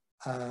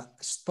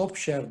stop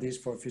share this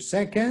for a few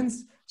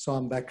seconds. So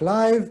I'm back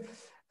live.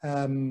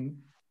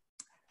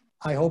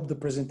 I hope the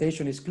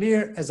presentation is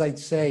clear. As I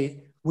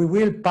say, we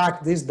will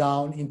pack this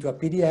down into a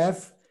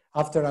PDF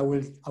After I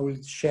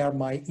will share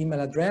my email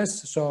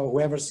address. So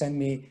whoever send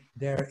me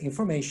their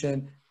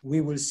information,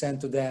 we will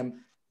send to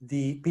them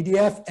the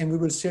PDF and we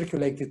will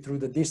circulate it through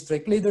the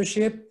district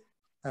leadership.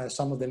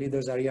 Some of the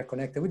leaders are here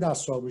connected with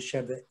us, so I will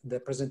share the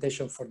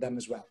presentation for them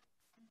as well.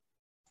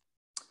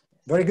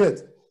 Very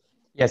good.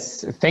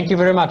 Yes, thank you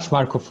very much,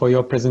 Marco, for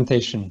your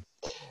presentation.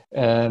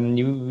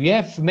 We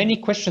have many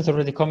questions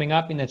already coming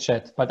up in the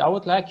chat, but I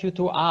would like you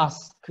to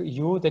ask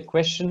you the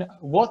question,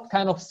 what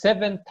kind of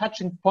 7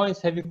 touching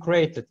points have you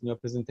created in your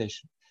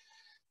presentation?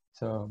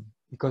 So,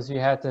 because you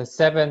had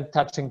 7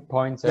 touching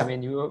points, yeah. I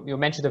mean, you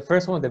mentioned the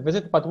first one, the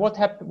visit, but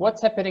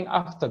what's happening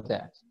after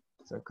that?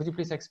 So could you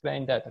please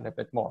explain that a little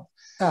bit more?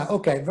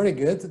 Okay, very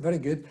good, very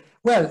good.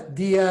 Well,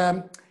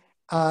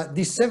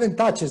 the 7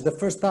 touches, the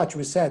first touch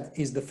we said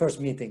is the first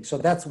meeting. So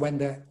that's when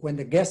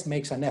the guest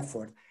makes an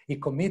effort. He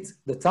commits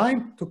the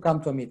time to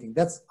come to a meeting.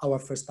 That's our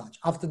first touch.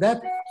 After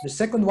that, the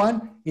second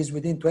one is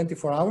within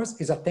 24 hours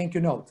is a thank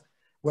you note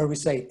where we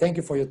say, thank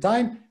you for your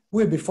time.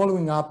 We'll be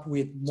following up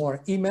with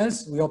more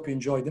emails. We hope you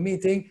enjoyed the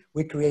meeting.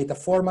 We create a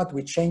format.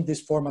 We change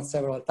this format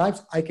several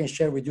times. I can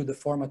share with you the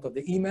format of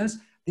the emails.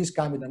 This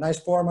comes with a nice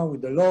format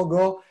with the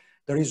logo.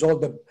 There is all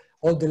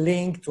the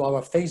link to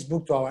our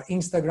Facebook, to our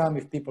Instagram,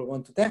 if people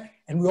want to tag.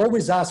 And we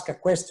always ask a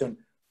question,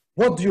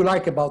 what do you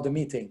like about the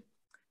meeting?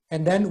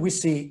 And then we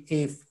see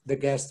if the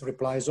guest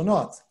replies or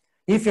not.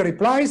 If he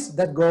replies,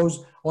 that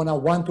goes on a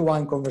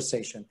one-to-one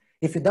conversation.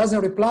 If he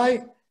doesn't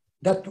reply,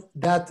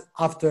 that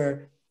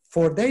after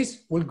 4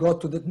 days, we'll go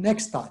to the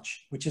next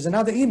touch, which is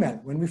another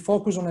email, when we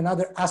focus on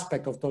another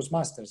aspect of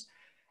Toastmasters.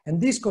 And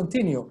this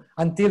continue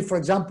until, for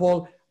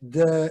example,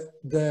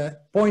 the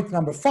point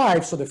number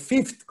 5, so the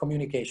 5th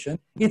communication,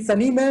 it's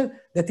an email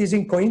that is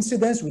in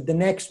coincidence with the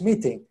next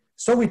meeting.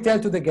 So we tell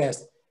to the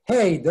guest,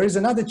 hey, there is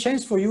another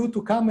chance for you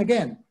to come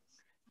again.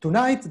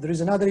 Tonight, there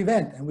is another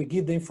event, and we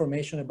give the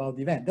information about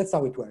the event. That's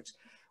how it works.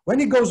 When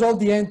it goes all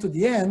the end to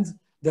the end,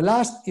 the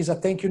last is a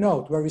thank you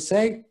note where we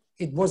say,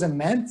 it wasn't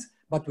meant,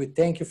 but we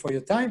thank you for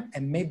your time,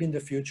 and maybe in the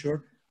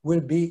future, we'll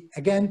be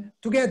again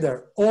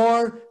together.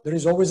 Or there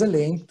is always a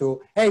link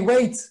to, hey,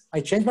 wait,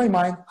 I changed my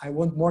mind, I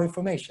want more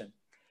information.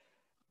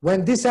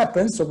 When this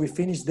happens, so we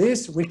finish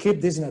this, we keep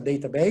this in a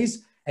database,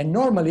 and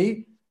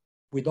normally,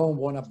 we don't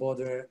want to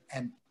bother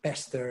and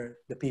pester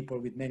the people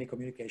with many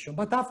communication,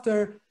 but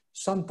after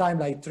sometime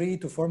like 3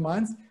 to 4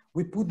 months,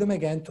 we put them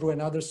again through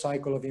another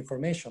cycle of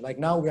information. Like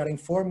now we are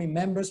informing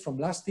members from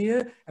last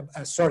year,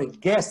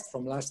 guests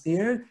from last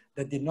year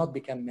that did not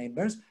become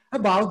members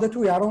about that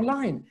we are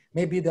online.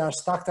 Maybe they are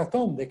stuck at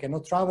home, they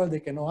cannot travel, they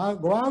cannot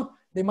go out.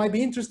 They might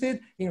be interested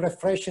in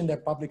refreshing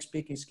their public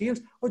speaking skills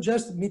or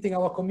just meeting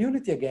our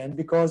community again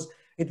because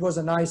it was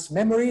a nice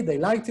memory, they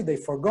liked it, they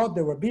forgot,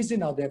 they were busy,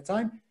 now they have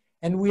time.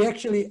 And we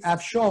actually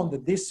have shown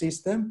that this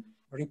system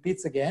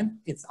repeats again.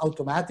 It's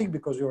automatic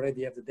because we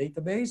already have the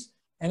database.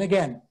 And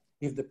again,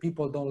 if the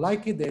people don't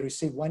like it, they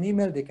receive 1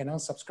 email, they can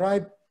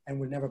unsubscribe and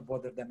we'll never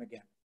bother them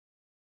again.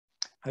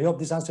 I hope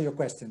this answers your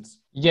questions.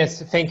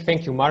 Yes,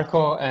 thank you,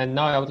 Marco. And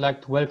now I would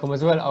like to welcome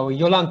as well our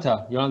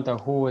Jolanta,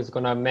 who is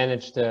going to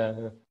manage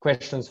the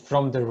questions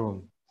from the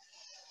room.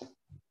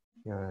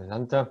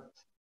 Jolanta.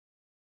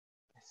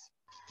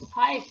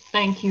 Hi,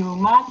 thank you,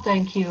 Matt.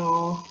 Thank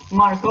you,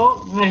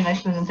 Marco. Very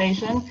nice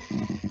presentation.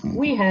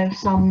 We have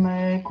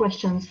some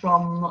questions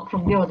from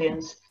the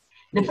audience.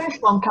 The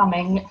first one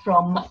coming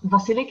from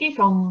Vasiliki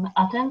from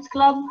Athens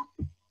Club.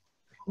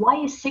 Why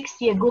is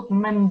 60 a good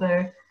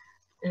number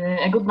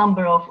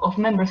of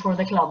members for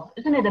the club?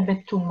 Isn't it a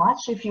bit too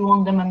much if you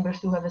want the members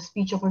to have a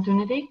speech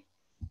opportunity?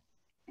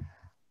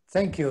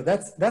 Thank you.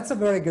 That's a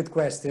very good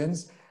question.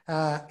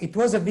 It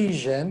was a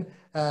vision.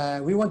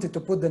 We wanted to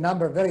put the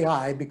number very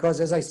high because,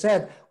 as I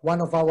said,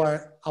 one of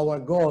our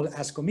goal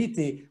as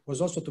committee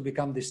was also to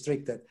become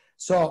districted.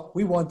 So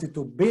we wanted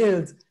to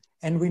build,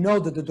 and we know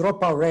that the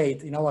dropout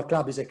rate in our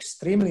club is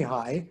extremely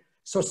high.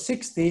 So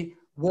 60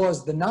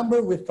 was the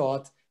number we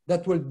thought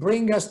that will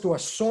bring us to a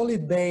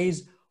solid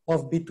base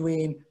of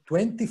between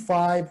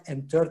 25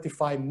 and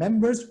 35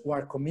 members who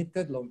are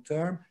committed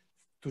long-term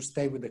to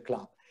stay with the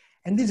club.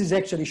 And this is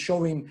actually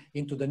showing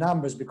into the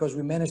numbers because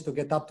we managed to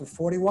get up to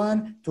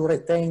 41 to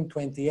retain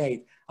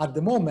 28. At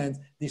the moment,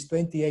 these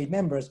 28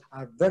 members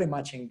are very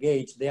much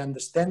engaged. They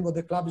understand what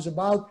the club is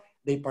about.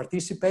 They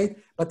participate,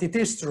 but it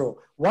is true.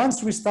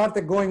 Once we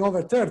started going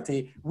over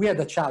 30, we had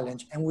a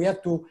challenge and we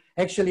had to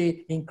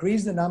actually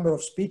increase the number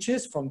of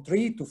speeches from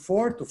 3 to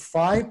 4 to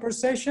 5 per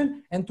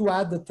session and to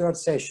add the 3rd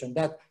session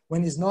that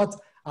when it's not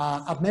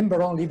a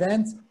member-only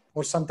event,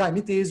 or sometimes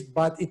it is,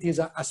 but it is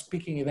a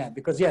speaking event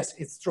because yes,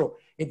 it's true.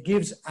 It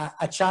gives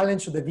a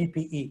challenge to the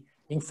VPE.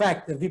 In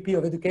fact, the VP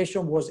of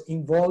Education was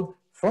involved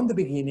from the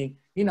beginning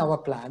in our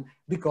plan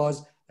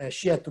because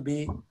she had to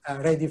be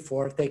ready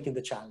for taking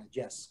the challenge.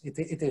 Yes,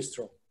 it is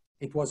true.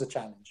 It was a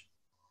challenge.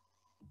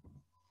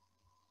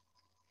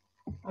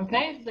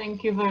 Okay,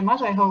 thank you very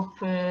much. I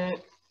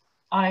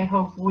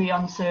hope we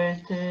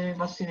answered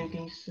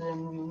Vasiliki's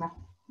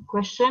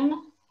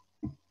question.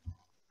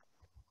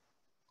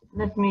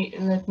 Let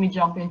me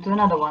jump into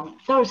another one.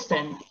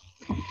 Thorsten,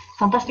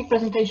 Fantastic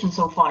presentation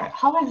so far.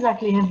 How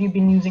exactly have you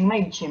been using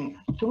MailChimp?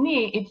 To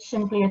me, it's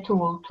simply a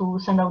tool to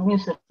send out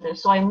newsletters,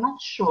 so I'm not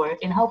sure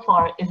in how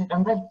far is it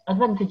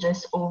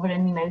advantageous over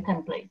an email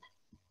template.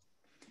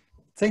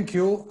 Thank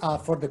you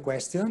for the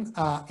question.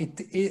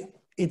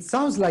 It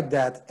sounds like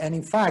that. And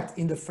in fact,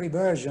 in the free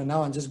version,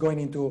 now I'm just going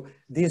into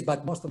this,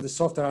 but most of the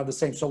software are the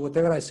same. So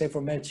whatever I say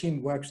for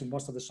MailChimp works in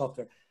most of the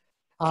software.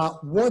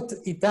 What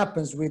it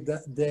happens with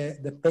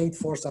the paid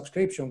for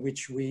subscription,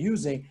 which we're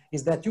using,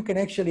 is that you can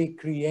actually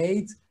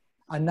create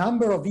a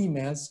number of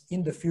emails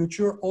in the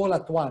future all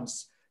at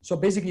once. So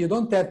basically you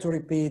don't have to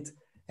repeat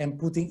and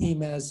putting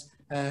emails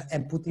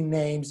and putting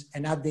names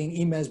and adding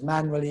emails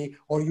manually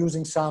or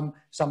using some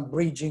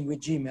bridging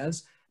with Gmails,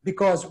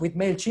 because with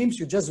MailChimp,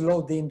 you just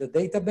load in the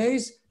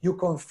database, you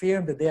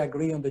confirm that they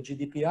agree on the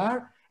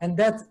GDPR, and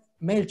that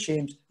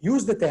MailChimp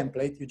use the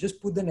template, you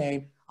just put the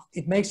name,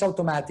 it makes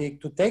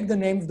automatic to take the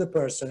name of the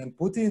person and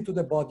put it into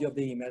the body of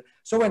the email.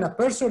 So when a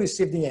person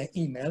receives the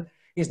email,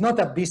 it's not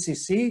a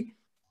BCC,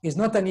 it's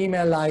not an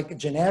email like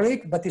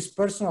generic, but it's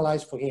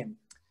personalized for him.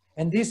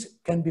 And this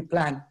can be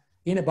planned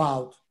in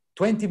about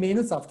 20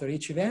 minutes after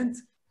each event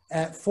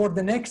for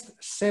the next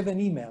 7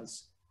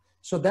 emails.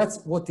 So that's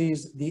what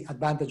is the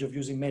advantage of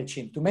using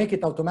MailChimp, to make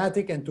it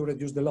automatic and to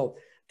reduce the load.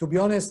 To be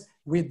honest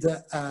with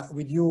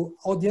you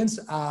audience,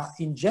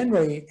 in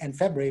January and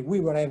February, we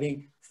were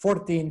having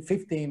 14,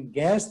 15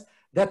 guests.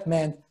 That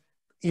meant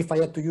if I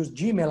had to use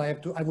Gmail,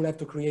 I would have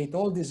to create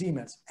all these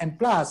emails. And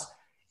plus,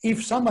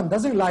 if someone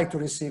doesn't like to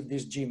receive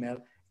this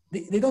Gmail,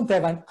 they don't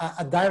have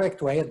a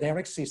direct way, a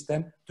direct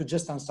system to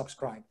just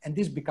unsubscribe. And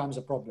this becomes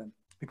a problem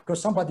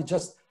because somebody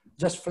just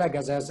flag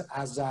us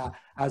as a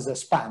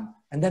spam.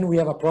 And then we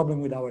have a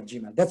problem with our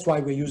Gmail. That's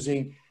why we're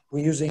using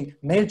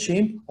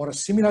MailChimp or a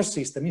similar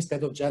system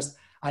instead of just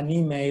an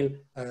email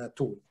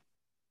tool.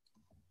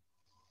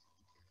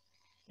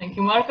 Thank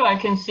you, Marco. I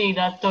can see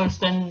that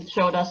Torsten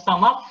showed us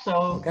thumb up, so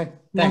okay,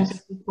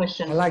 thanks.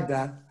 Question. I like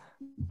that.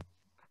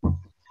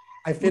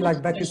 I feel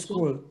like back in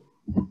school.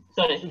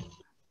 Sorry.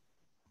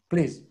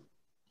 Please.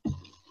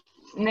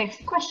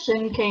 Next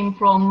question came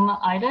from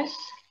Iris.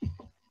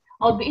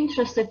 I'll be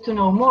interested to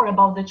know more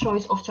about the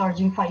choice of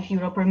charging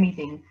 €5 per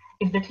meeting.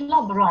 If the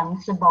club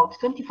runs about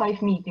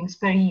 25 meetings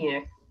per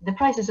year, the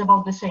price is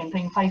about the same,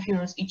 paying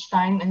 €5 each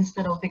time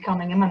instead of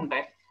becoming a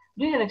member.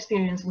 Do you have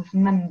experience with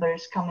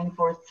members coming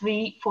for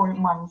 3-4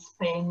 months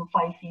paying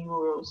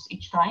 €5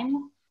 each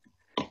time?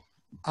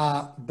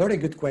 Very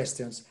good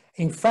questions.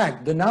 In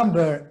fact, the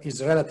number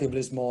is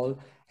relatively small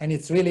and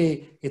it's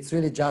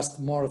really just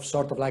more of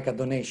sort of like a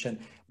donation.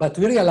 But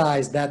we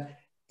realize that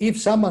if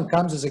someone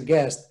comes as a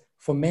guest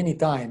for many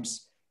times,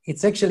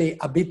 it's actually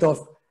a bit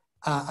of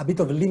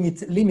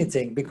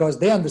limiting because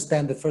they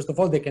understand that first of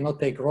all, they cannot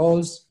take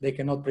roles, they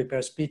cannot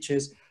prepare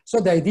speeches.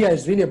 So the idea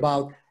is really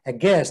about a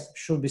guest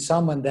should be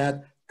someone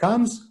that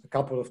comes a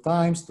couple of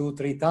times,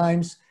 2-3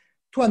 times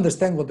to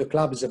understand what the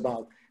club is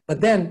about.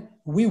 But then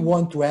we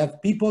want to have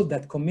people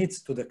that commit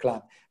to the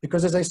club.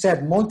 Because as I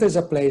said, Malta is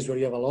a place where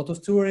you have a lot of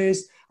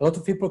tourists, a lot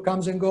of people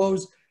comes and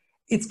goes.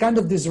 It's kind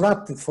of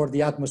disrupted for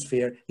the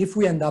atmosphere if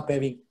we end up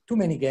having too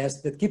many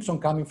guests that keeps on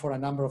coming for a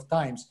number of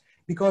times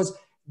because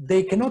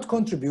they cannot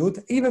contribute.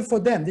 Even for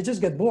them, they just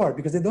get bored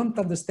because they don't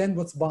understand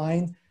what's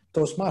behind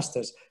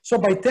Toastmasters. So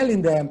by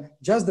telling them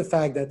just the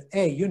fact that,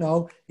 hey, you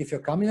know, if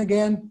you're coming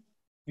again,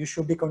 you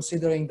should be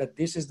considering that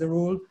this is the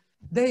rule,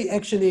 they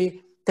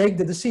actually take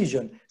the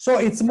decision. So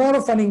it's more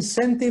of an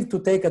incentive to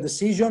take a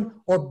decision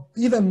or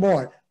even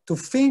more to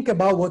think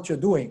about what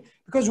you're doing.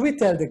 Because we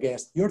tell the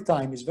guest, your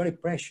time is very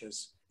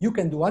precious. You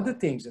can do other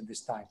things at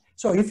this time.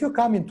 So if you're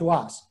coming to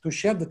us to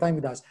share the time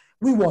with us,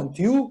 we want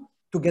you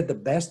to get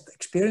the best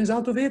experience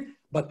out of it,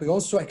 but we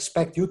also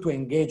expect you to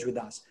engage with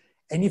us.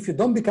 And if you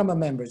don't become a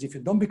member, if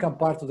you don't become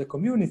part of the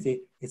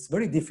community, it's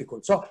very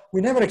difficult. So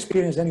we never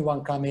experienced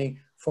anyone coming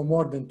for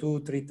more than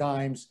 2-3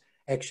 times,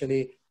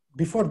 actually,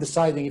 before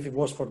deciding if it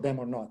was for them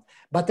or not.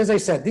 But as I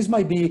said, this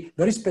might be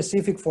very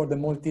specific for the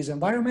Maltese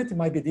environment. It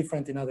might be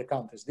different in other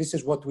countries. This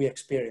is what we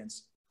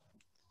experience.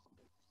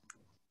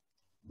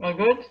 Well,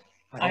 good.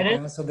 I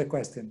answered the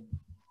question.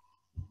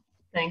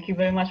 Thank you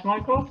very much,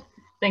 Marco.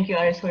 Thank you,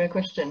 Iris, for your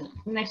question.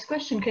 Next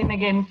question came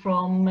again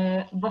from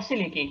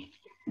Vasiliki.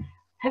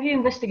 Have you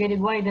investigated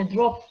why the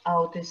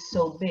dropout is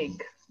so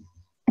big?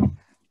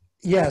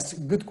 Yes,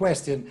 good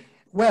question.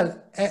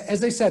 Well,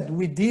 as I said,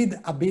 we did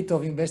a bit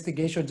of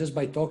investigation just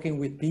by talking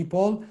with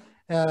people.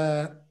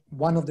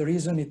 One of the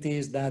reasons it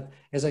is that,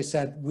 as I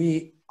said,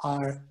 we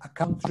are a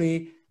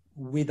country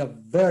with a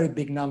very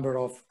big number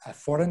of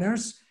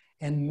foreigners,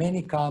 and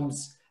many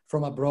comes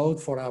from abroad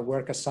for a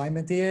work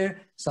assignment here.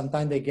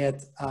 Sometimes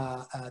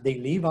they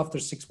leave after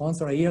 6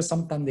 months or a year.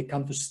 Sometimes they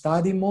come to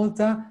study in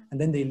Malta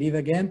and then they leave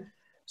again.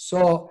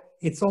 So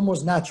it's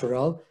almost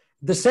natural.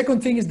 The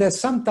second thing is that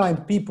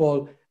sometimes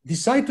people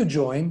decide to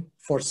join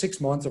for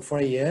 6 months or for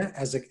a year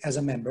as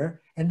a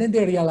member, and then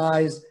they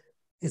realize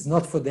it's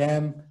not for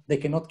them. They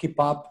cannot keep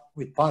up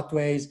with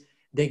pathways.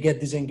 They get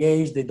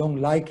disengaged. They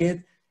don't like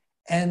it.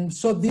 And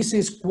so this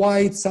is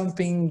quite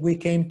something we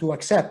came to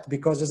accept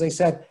because, as I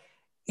said,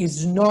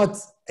 it's not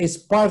is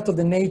part of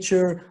the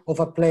nature of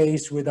a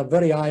place with a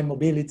very high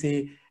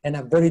mobility and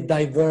a very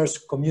diverse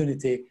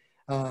community.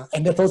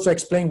 And that also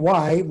explains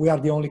why we are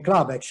the only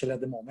club actually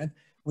at the moment.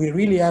 We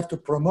really have to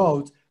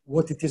promote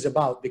what it is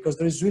about, because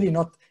there is really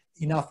not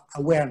enough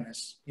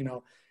awareness. You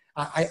know,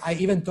 I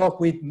even talk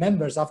with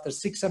members after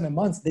 6-7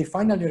 months, they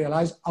finally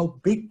realize how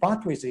big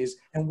Pathways is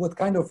and what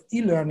kind of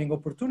e-learning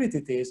opportunity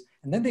it is,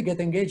 and then they get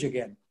engaged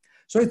again.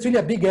 So it's really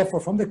a big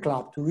effort from the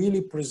club to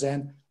really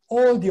present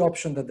all the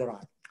options that there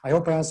are. I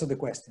hope I answered the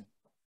question.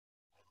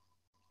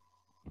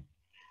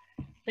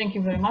 Thank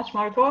you very much,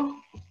 Marco.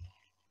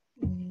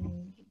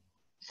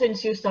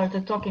 Since you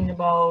started talking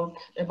about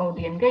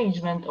the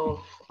engagement of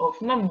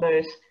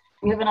members,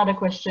 we have another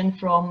question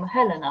from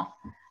Helena.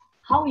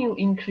 How you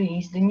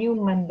increase the new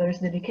members'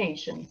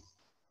 dedication?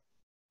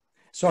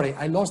 Sorry,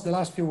 I lost the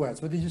last few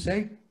words. What did you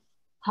say?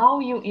 How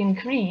you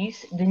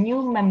increase the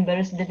new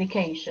members'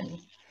 dedication?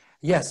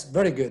 Yes,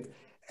 very good.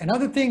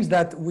 Another thing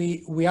that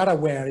we are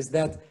aware is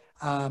that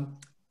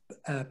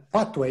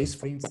Pathways,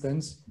 for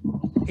instance,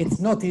 it's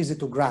not easy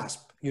to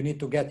grasp. You need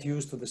to get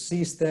used to the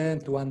system,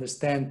 to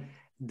understand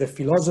the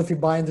philosophy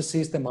behind the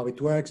system, how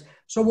it works.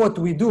 So what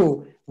we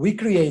do, we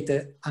create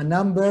a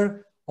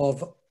number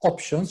of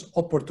options,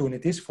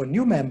 opportunities for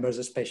new members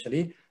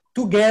especially,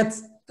 to get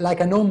like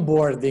an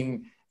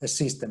onboarding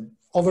system.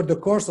 Over the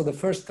course of the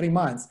first 3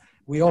 months,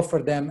 we offer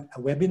them a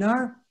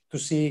webinar to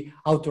see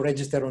how to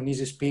register on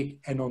EasySpeak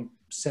and on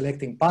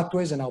selecting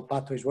Pathways and how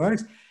Pathways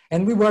works.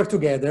 And we work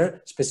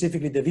together,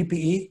 specifically the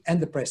VPE and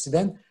the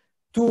president,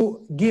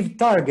 to give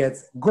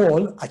targets,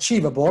 goal,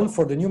 achievable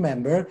for the new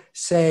member.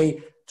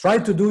 Say, try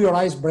to do your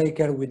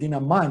icebreaker within a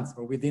month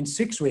or within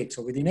 6 weeks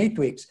or within 8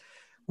 weeks.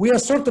 We are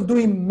sort of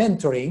doing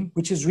mentoring,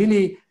 which is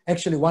really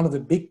actually one of the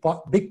big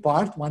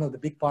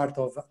part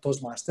of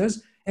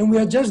Toastmasters. And we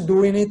are just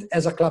doing it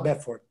as a club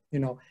effort, you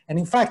know. And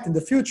in fact, in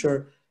the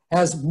future,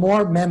 as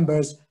more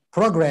members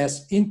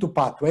progress into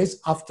Pathways,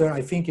 after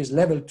I think is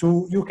level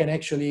 2, you can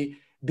actually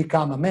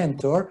become a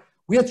mentor.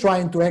 We are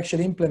trying to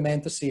actually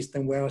implement a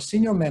system where a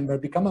senior member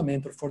become a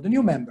mentor for the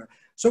new member.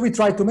 So we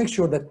try to make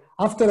sure that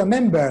after a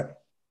member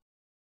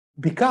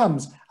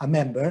becomes a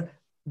member,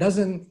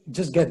 doesn't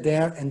just get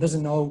there and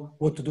doesn't know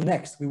what to do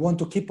next. We want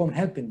to keep on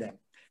helping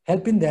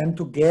them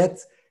to get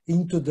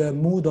into the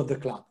mood of the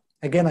club.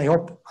 Again, I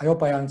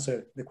hope I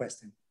answered the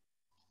question.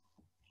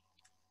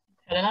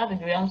 Helena,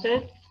 did we answer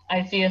it?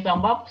 I see a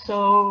thumb up,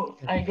 so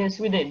I guess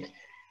we did.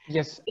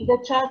 Yes. In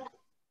the chat,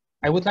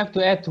 I would like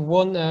to add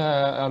one,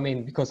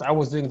 because I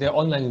was doing the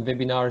online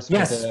webinars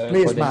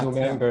for the new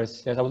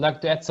members. Yeah. Yes, I would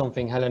like to add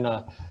something,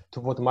 Helena, to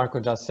what Marco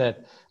just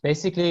said.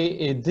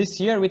 Basically, this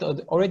year we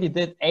already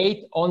did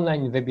 8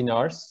 online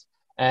webinars.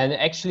 And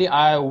actually,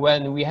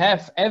 when we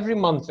have every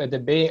month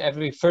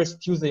every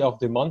first Tuesday of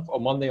the month or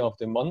Monday of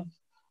the month,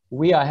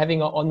 we are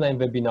having an online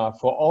webinar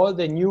for all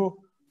the new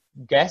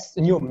guests,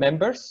 new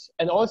members,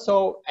 and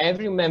also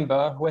every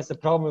member who has a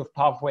problem with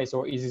Pathways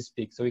or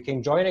EasySpeak. So we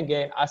can join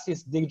again, ask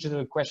these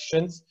digital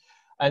questions,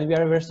 and we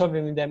are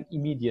resolving them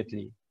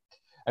immediately.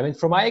 I mean,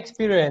 from my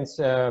experience,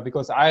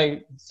 because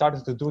I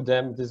started to do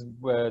these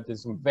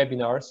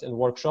webinars and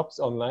workshops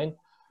online,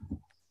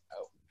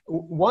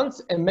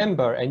 once a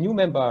new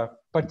member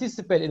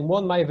participated in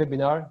one my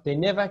webinar, they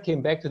never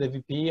came back to the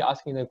VP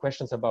asking them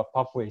questions about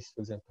Pathways,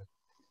 for example.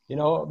 You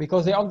know,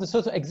 because they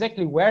understood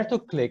exactly where to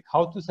click,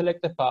 how to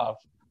select a path,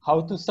 how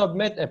to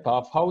submit a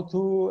path, how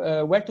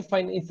to where to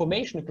find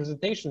information,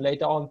 presentation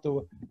later on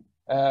to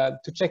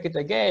check it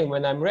again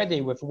when I'm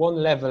ready with one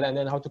level, and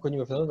then how to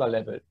continue with another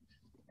level.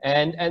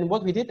 And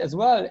what we did as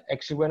well,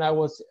 actually, when I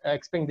was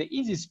explaining the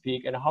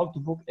EasySpeak and how to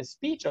book a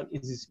speech on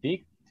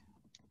EasySpeak,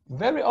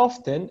 very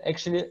often,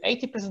 actually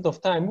 80% of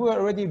time, we were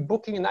already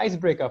booking an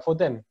icebreaker for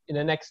them in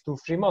the next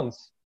 2-3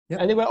 months. Yep.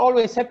 And they were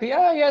always happy.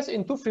 Oh, yes,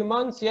 in 2-3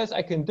 months, yes,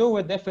 I can do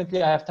it.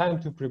 Definitely, I have time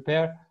to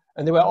prepare.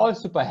 And they were all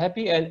super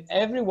happy. And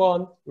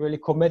everyone really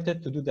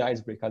committed to do the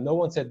icebreaker. No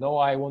one said, no,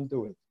 I won't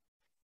do it.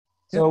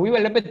 So we were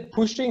a little bit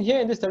pushing here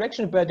in this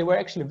direction, but they were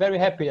actually very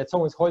happy that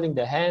someone's holding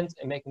their hands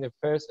and making the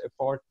first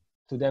effort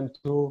to them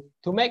to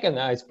make an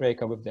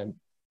icebreaker with them.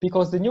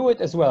 Because they knew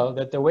it as well,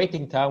 that the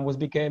waiting time was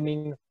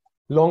becoming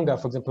longer,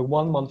 for example,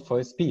 1 month for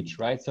a speech,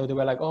 right? So they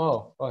were like,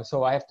 oh,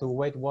 so I have to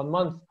wait 1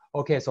 month.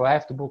 Okay, so I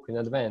have to book in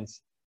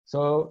advance.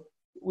 So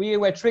we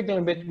were triggering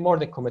a bit more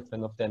the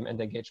commitment of them and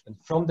the engagement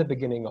from the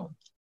beginning on.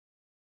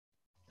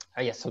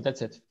 Yes, so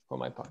that's it for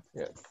my part.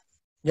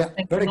 Yeah,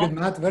 very good,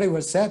 Matt. Very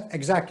well said.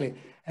 Exactly.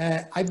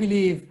 I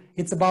believe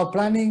it's about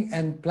planning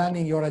and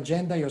planning your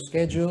agenda, your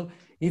schedule.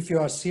 If you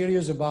are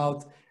serious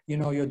about, you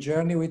know, your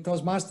journey with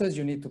Toastmasters,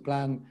 you need to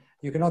plan.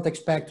 You cannot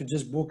expect to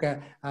just book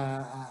a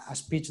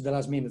speech at the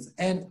last minute.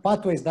 And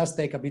Pathways does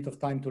take a bit of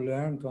time to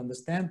learn, to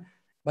understand.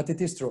 But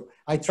it is true.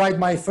 I tried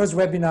my first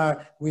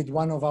webinar with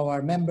one of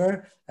our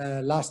members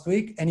last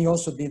week, and he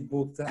also did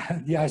book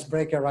the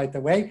icebreaker right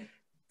away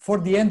for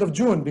the end of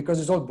June, because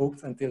it's all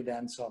booked until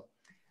then. So,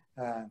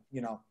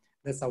 you know,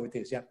 that's how it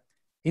is. Yeah.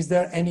 Is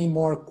there any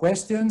more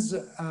questions,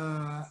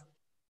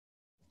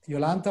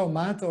 Jolanta or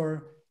Matt? Or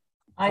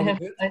I have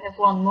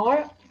one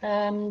more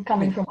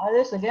coming from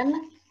others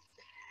again.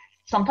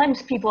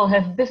 sometimes people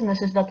have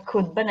businesses that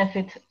could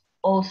benefit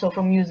also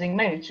from using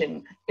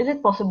MailChimp. Is it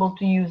possible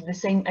to use the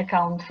same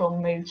account from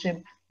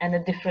MailChimp and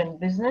a different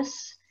business?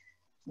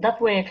 That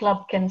way a club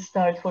can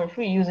start for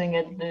free using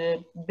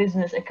the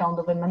business account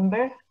of a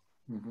member.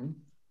 Mm-hmm.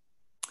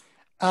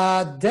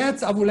 That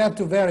I will have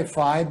to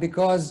verify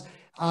because,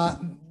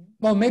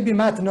 well, maybe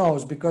Matt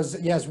knows because,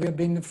 yes, we have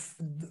been...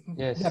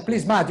 Yes. Yeah,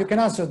 please, Matt, you can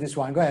answer this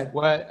one. Go ahead.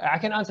 Well, I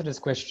can answer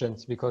these questions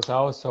because I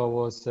also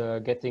was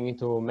getting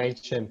into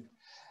MailChimp.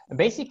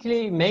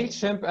 Basically,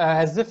 MailChimp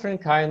has different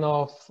kind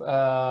of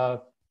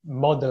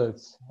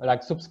models,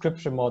 like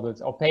subscription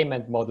models or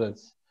payment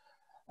models.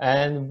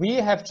 And we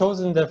have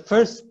chosen the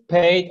first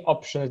paid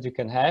option that you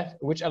can have,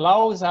 which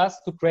allows us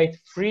to create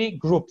free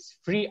groups,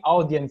 free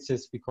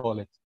audiences, we call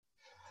it.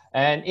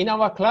 And in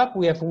our club,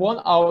 we have one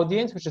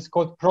audience, which is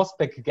called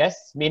prospect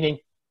guests, meaning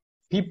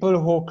people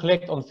who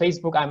clicked on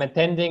Facebook, I'm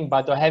attending,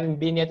 but they haven't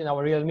been yet in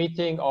our real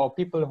meeting, or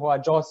people who are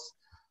just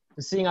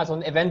seeing us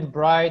on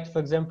Eventbrite, for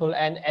example,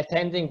 and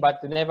attending, but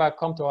they never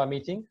come to our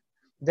meeting.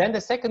 Then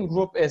the second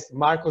group is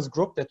Marco's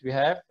group that we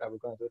have. We're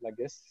going to do it like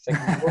this.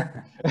 Second group.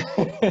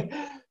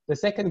 The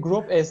second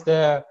group is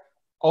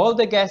all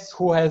the guests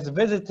who has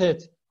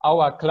visited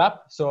our club.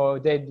 So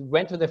they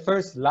went to the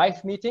first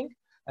live meeting,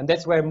 and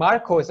that's where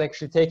Marco is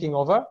actually taking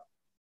over,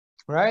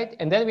 right?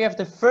 And then we have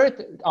the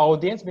third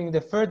audience, being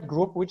the third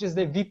group, which is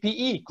the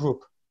VPE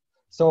group.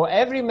 So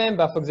every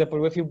member, for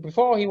example, if you,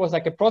 before he was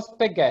like a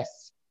prospect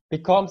guest,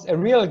 becomes a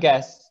real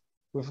guest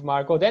with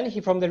Marco. Then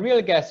from the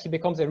real guest, he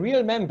becomes a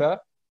real member.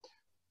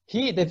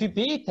 The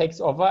VPE takes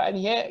over, and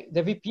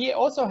the VPE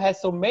also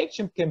has some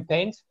MailChimp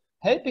campaigns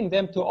helping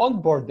them to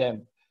onboard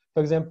them.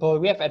 For example,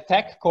 we have a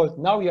tag called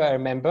Now You Are a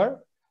Member.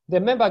 The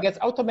member gets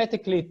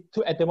automatically,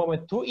 at the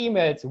moment, 2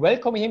 emails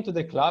welcoming him to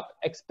the club,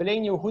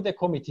 explaining you who the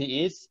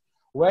committee is,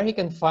 where he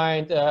can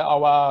find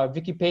our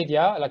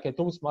Wikipedia, like a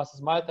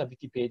Toastmasters Malta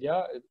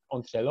Wikipedia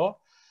on Trello.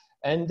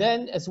 And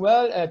then as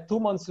well, 2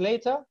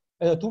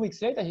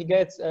 weeks later, he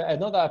gets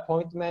another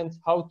appointment,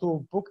 how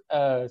to book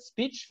a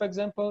speech, for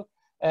example,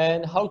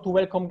 and how to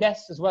welcome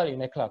guests as well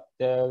in a club,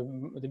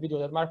 the video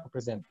that Marco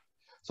presented.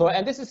 So,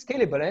 and this is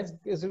scalable, and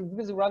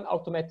it's run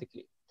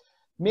automatically.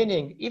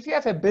 Meaning, if you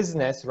have a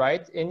business,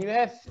 right, and you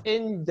have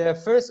in the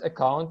first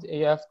account,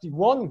 you have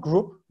one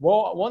group,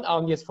 one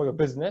audience for your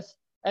business,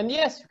 and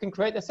yes, you can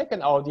create a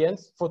second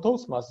audience for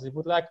Toastmasters if you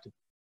would like to,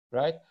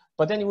 right?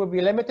 But then you will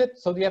be limited,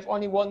 so you have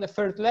only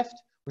 1/3 left,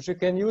 which you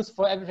can use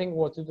for everything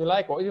what you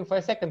like, or even for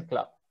a second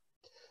club.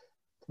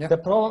 Yeah. The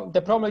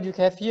problem you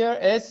have here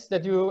is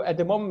that you, at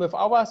the moment with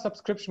our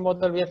subscription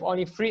model, we have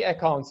only 3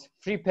 accounts,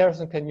 3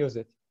 person can use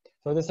it.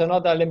 So there's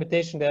another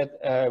limitation that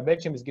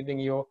MailChimp is giving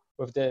you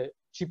with the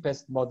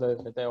cheapest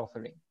model that they're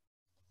offering.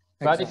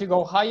 Exactly. But if you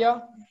go higher,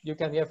 you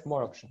can have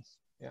more options.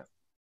 Yeah.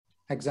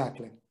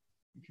 Exactly.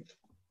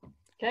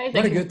 Okay,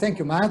 very good. Thank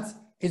you, Matt.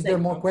 Is there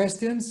more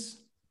questions?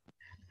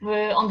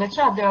 On the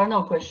chat, there are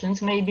no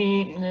questions.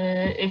 Maybe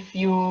if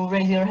you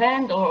raise your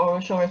hand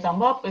or show a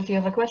thumb up if you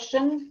have a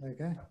question.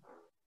 Okay.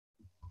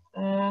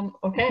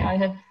 Okay,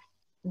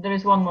 there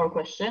is one more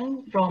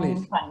question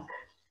from Frank.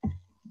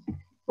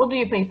 What do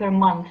you pay per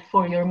month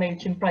for your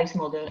MailChimp price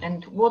model,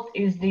 and what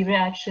is the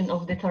reaction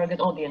of the target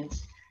audience?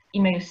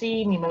 Email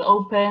seen, email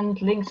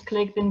opened, links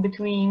clicked in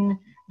between.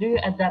 Do you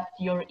adapt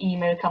your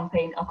email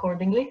campaign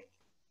accordingly?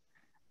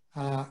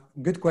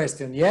 Good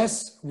question.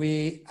 Yes,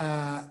 with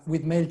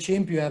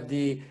MailChimp, you have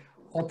the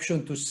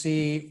option to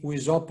see who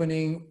is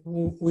opening,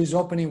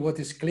 what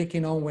is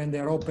clicking on, when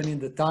they're opening,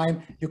 the time.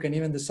 You can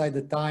even decide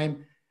the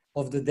time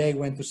of the day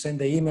when to send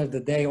the email, the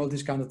day, all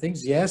these kind of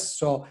things. Yes,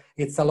 so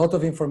it's a lot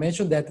of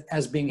information that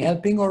has been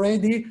helping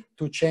already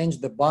to change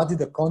the body,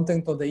 the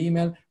content of the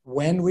email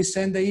when we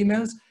send the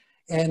emails.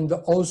 And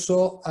also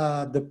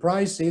the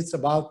price is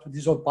about,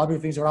 these are public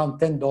things, around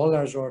 $10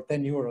 or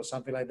 €10,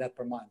 something like that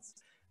per month.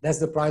 That's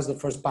the price of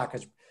the first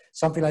package,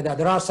 something like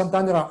that.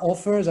 Sometimes there are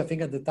offers, I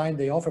think at the time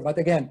they offer, but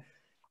again,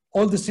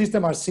 all the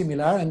systems are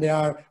similar and they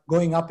are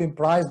going up in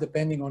price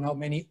depending on how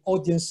many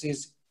audiences,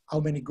 how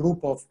many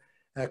group of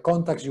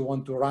contacts you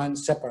want to run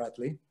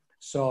separately.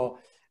 So,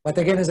 but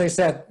again, as I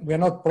said,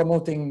 we're not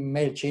promoting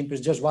MailChimp,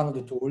 it's just one of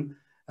the tools,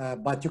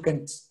 but you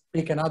can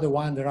pick another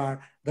one. There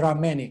are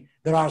many.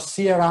 There are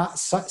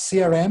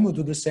CRM who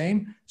do the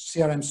same,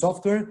 CRM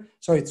software.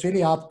 So it's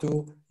really up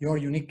to your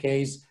unique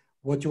case,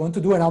 what you want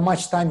to do and how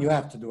much time you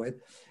have to do it.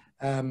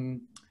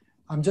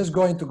 I'm just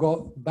going to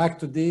go back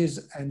to this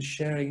and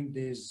sharing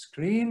this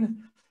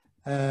screen.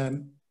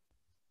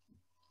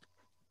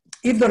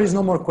 If there is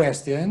no more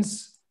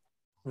questions,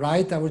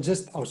 right, I would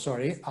just, oh,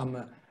 sorry,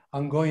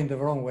 I'm going the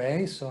wrong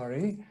way,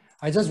 sorry.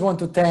 I just want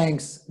to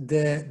thank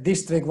the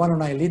District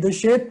 109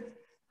 leadership,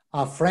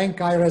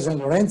 Frank, Iris, and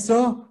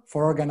Lorenzo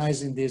for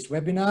organizing this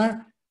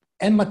webinar,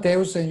 and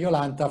Mateus and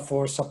Yolanta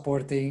for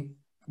supporting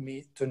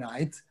me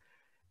tonight.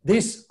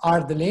 These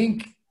are the link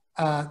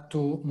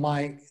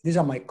these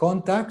are my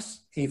contacts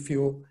if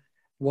you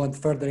want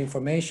further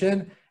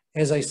information.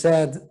 As I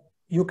said,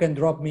 you can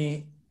drop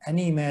me an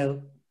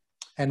email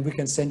and we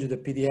can send you the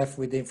PDF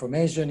with the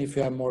information if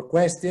you have more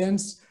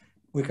questions.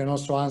 we can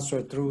also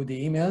answer through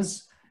the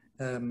emails.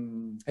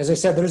 As I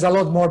said, there is a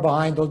lot more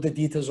behind all the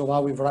details of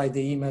how we write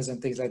the emails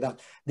and things like that.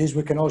 This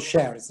we can all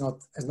share. It's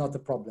not a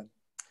problem.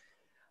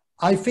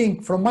 I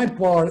think from my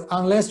part,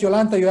 unless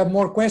Jolanta, you have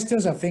more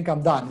questions, I think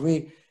I'm done.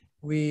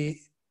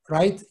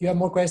 Right? You have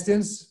more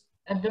questions?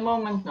 At the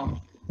moment,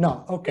 no.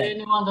 No, okay.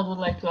 Anyone that would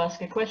like to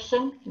ask a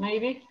question,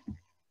 maybe?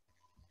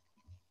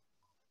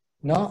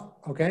 No,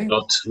 okay.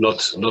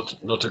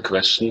 Not a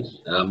question,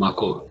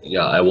 Marco.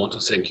 Yeah, I want to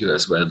thank you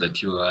as well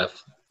that you have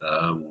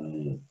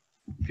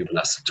given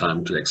us the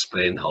time to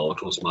explain how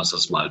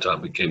Toastmasters Malta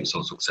became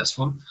so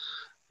successful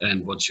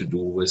and what you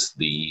do with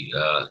the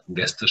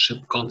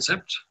guestership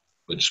concept,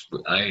 which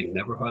I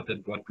never heard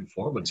that word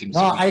before, but seems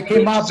no, to be I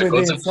came up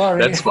with it,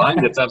 sorry. That's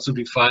fine, that's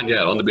absolutely fine.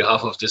 Yeah, on the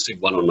behalf of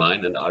District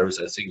 109 and Iris,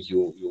 I think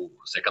you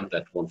second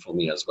that one for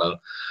me as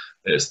well.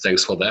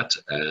 Thanks for that.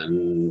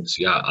 And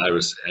yeah,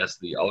 Iris, as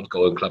the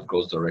outgoing club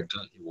growth director,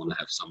 you want to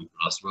have some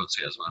last words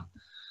here as well?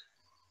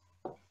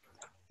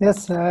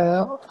 Yes,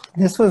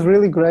 this was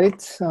really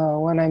great.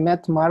 When I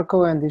met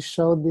Marco and he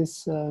showed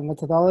this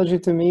methodology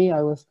to me,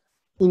 I was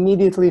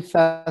immediately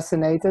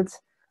fascinated.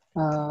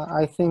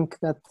 I think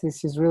that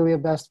this is really a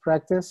best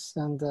practice,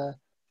 and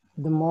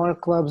the more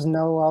clubs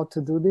know how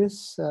to do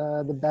this,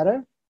 the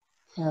better.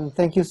 And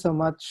thank you so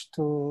much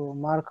to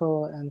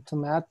Marco and to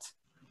Matt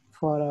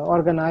for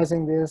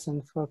organizing this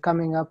and for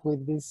coming up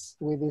with this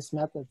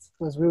method. It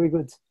was really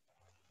good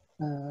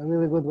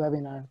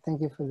webinar.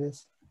 Thank you for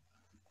this.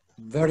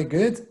 Very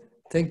good.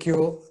 Thank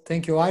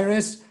you,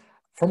 Iris.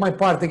 For my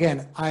part,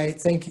 again, I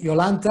thank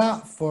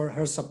Jolanta for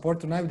her support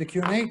tonight with the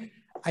Q&A.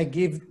 I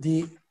give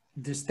the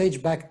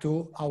stage back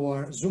to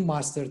our Zoom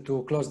master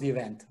to close the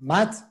event.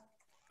 Matt,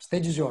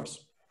 stage is yours.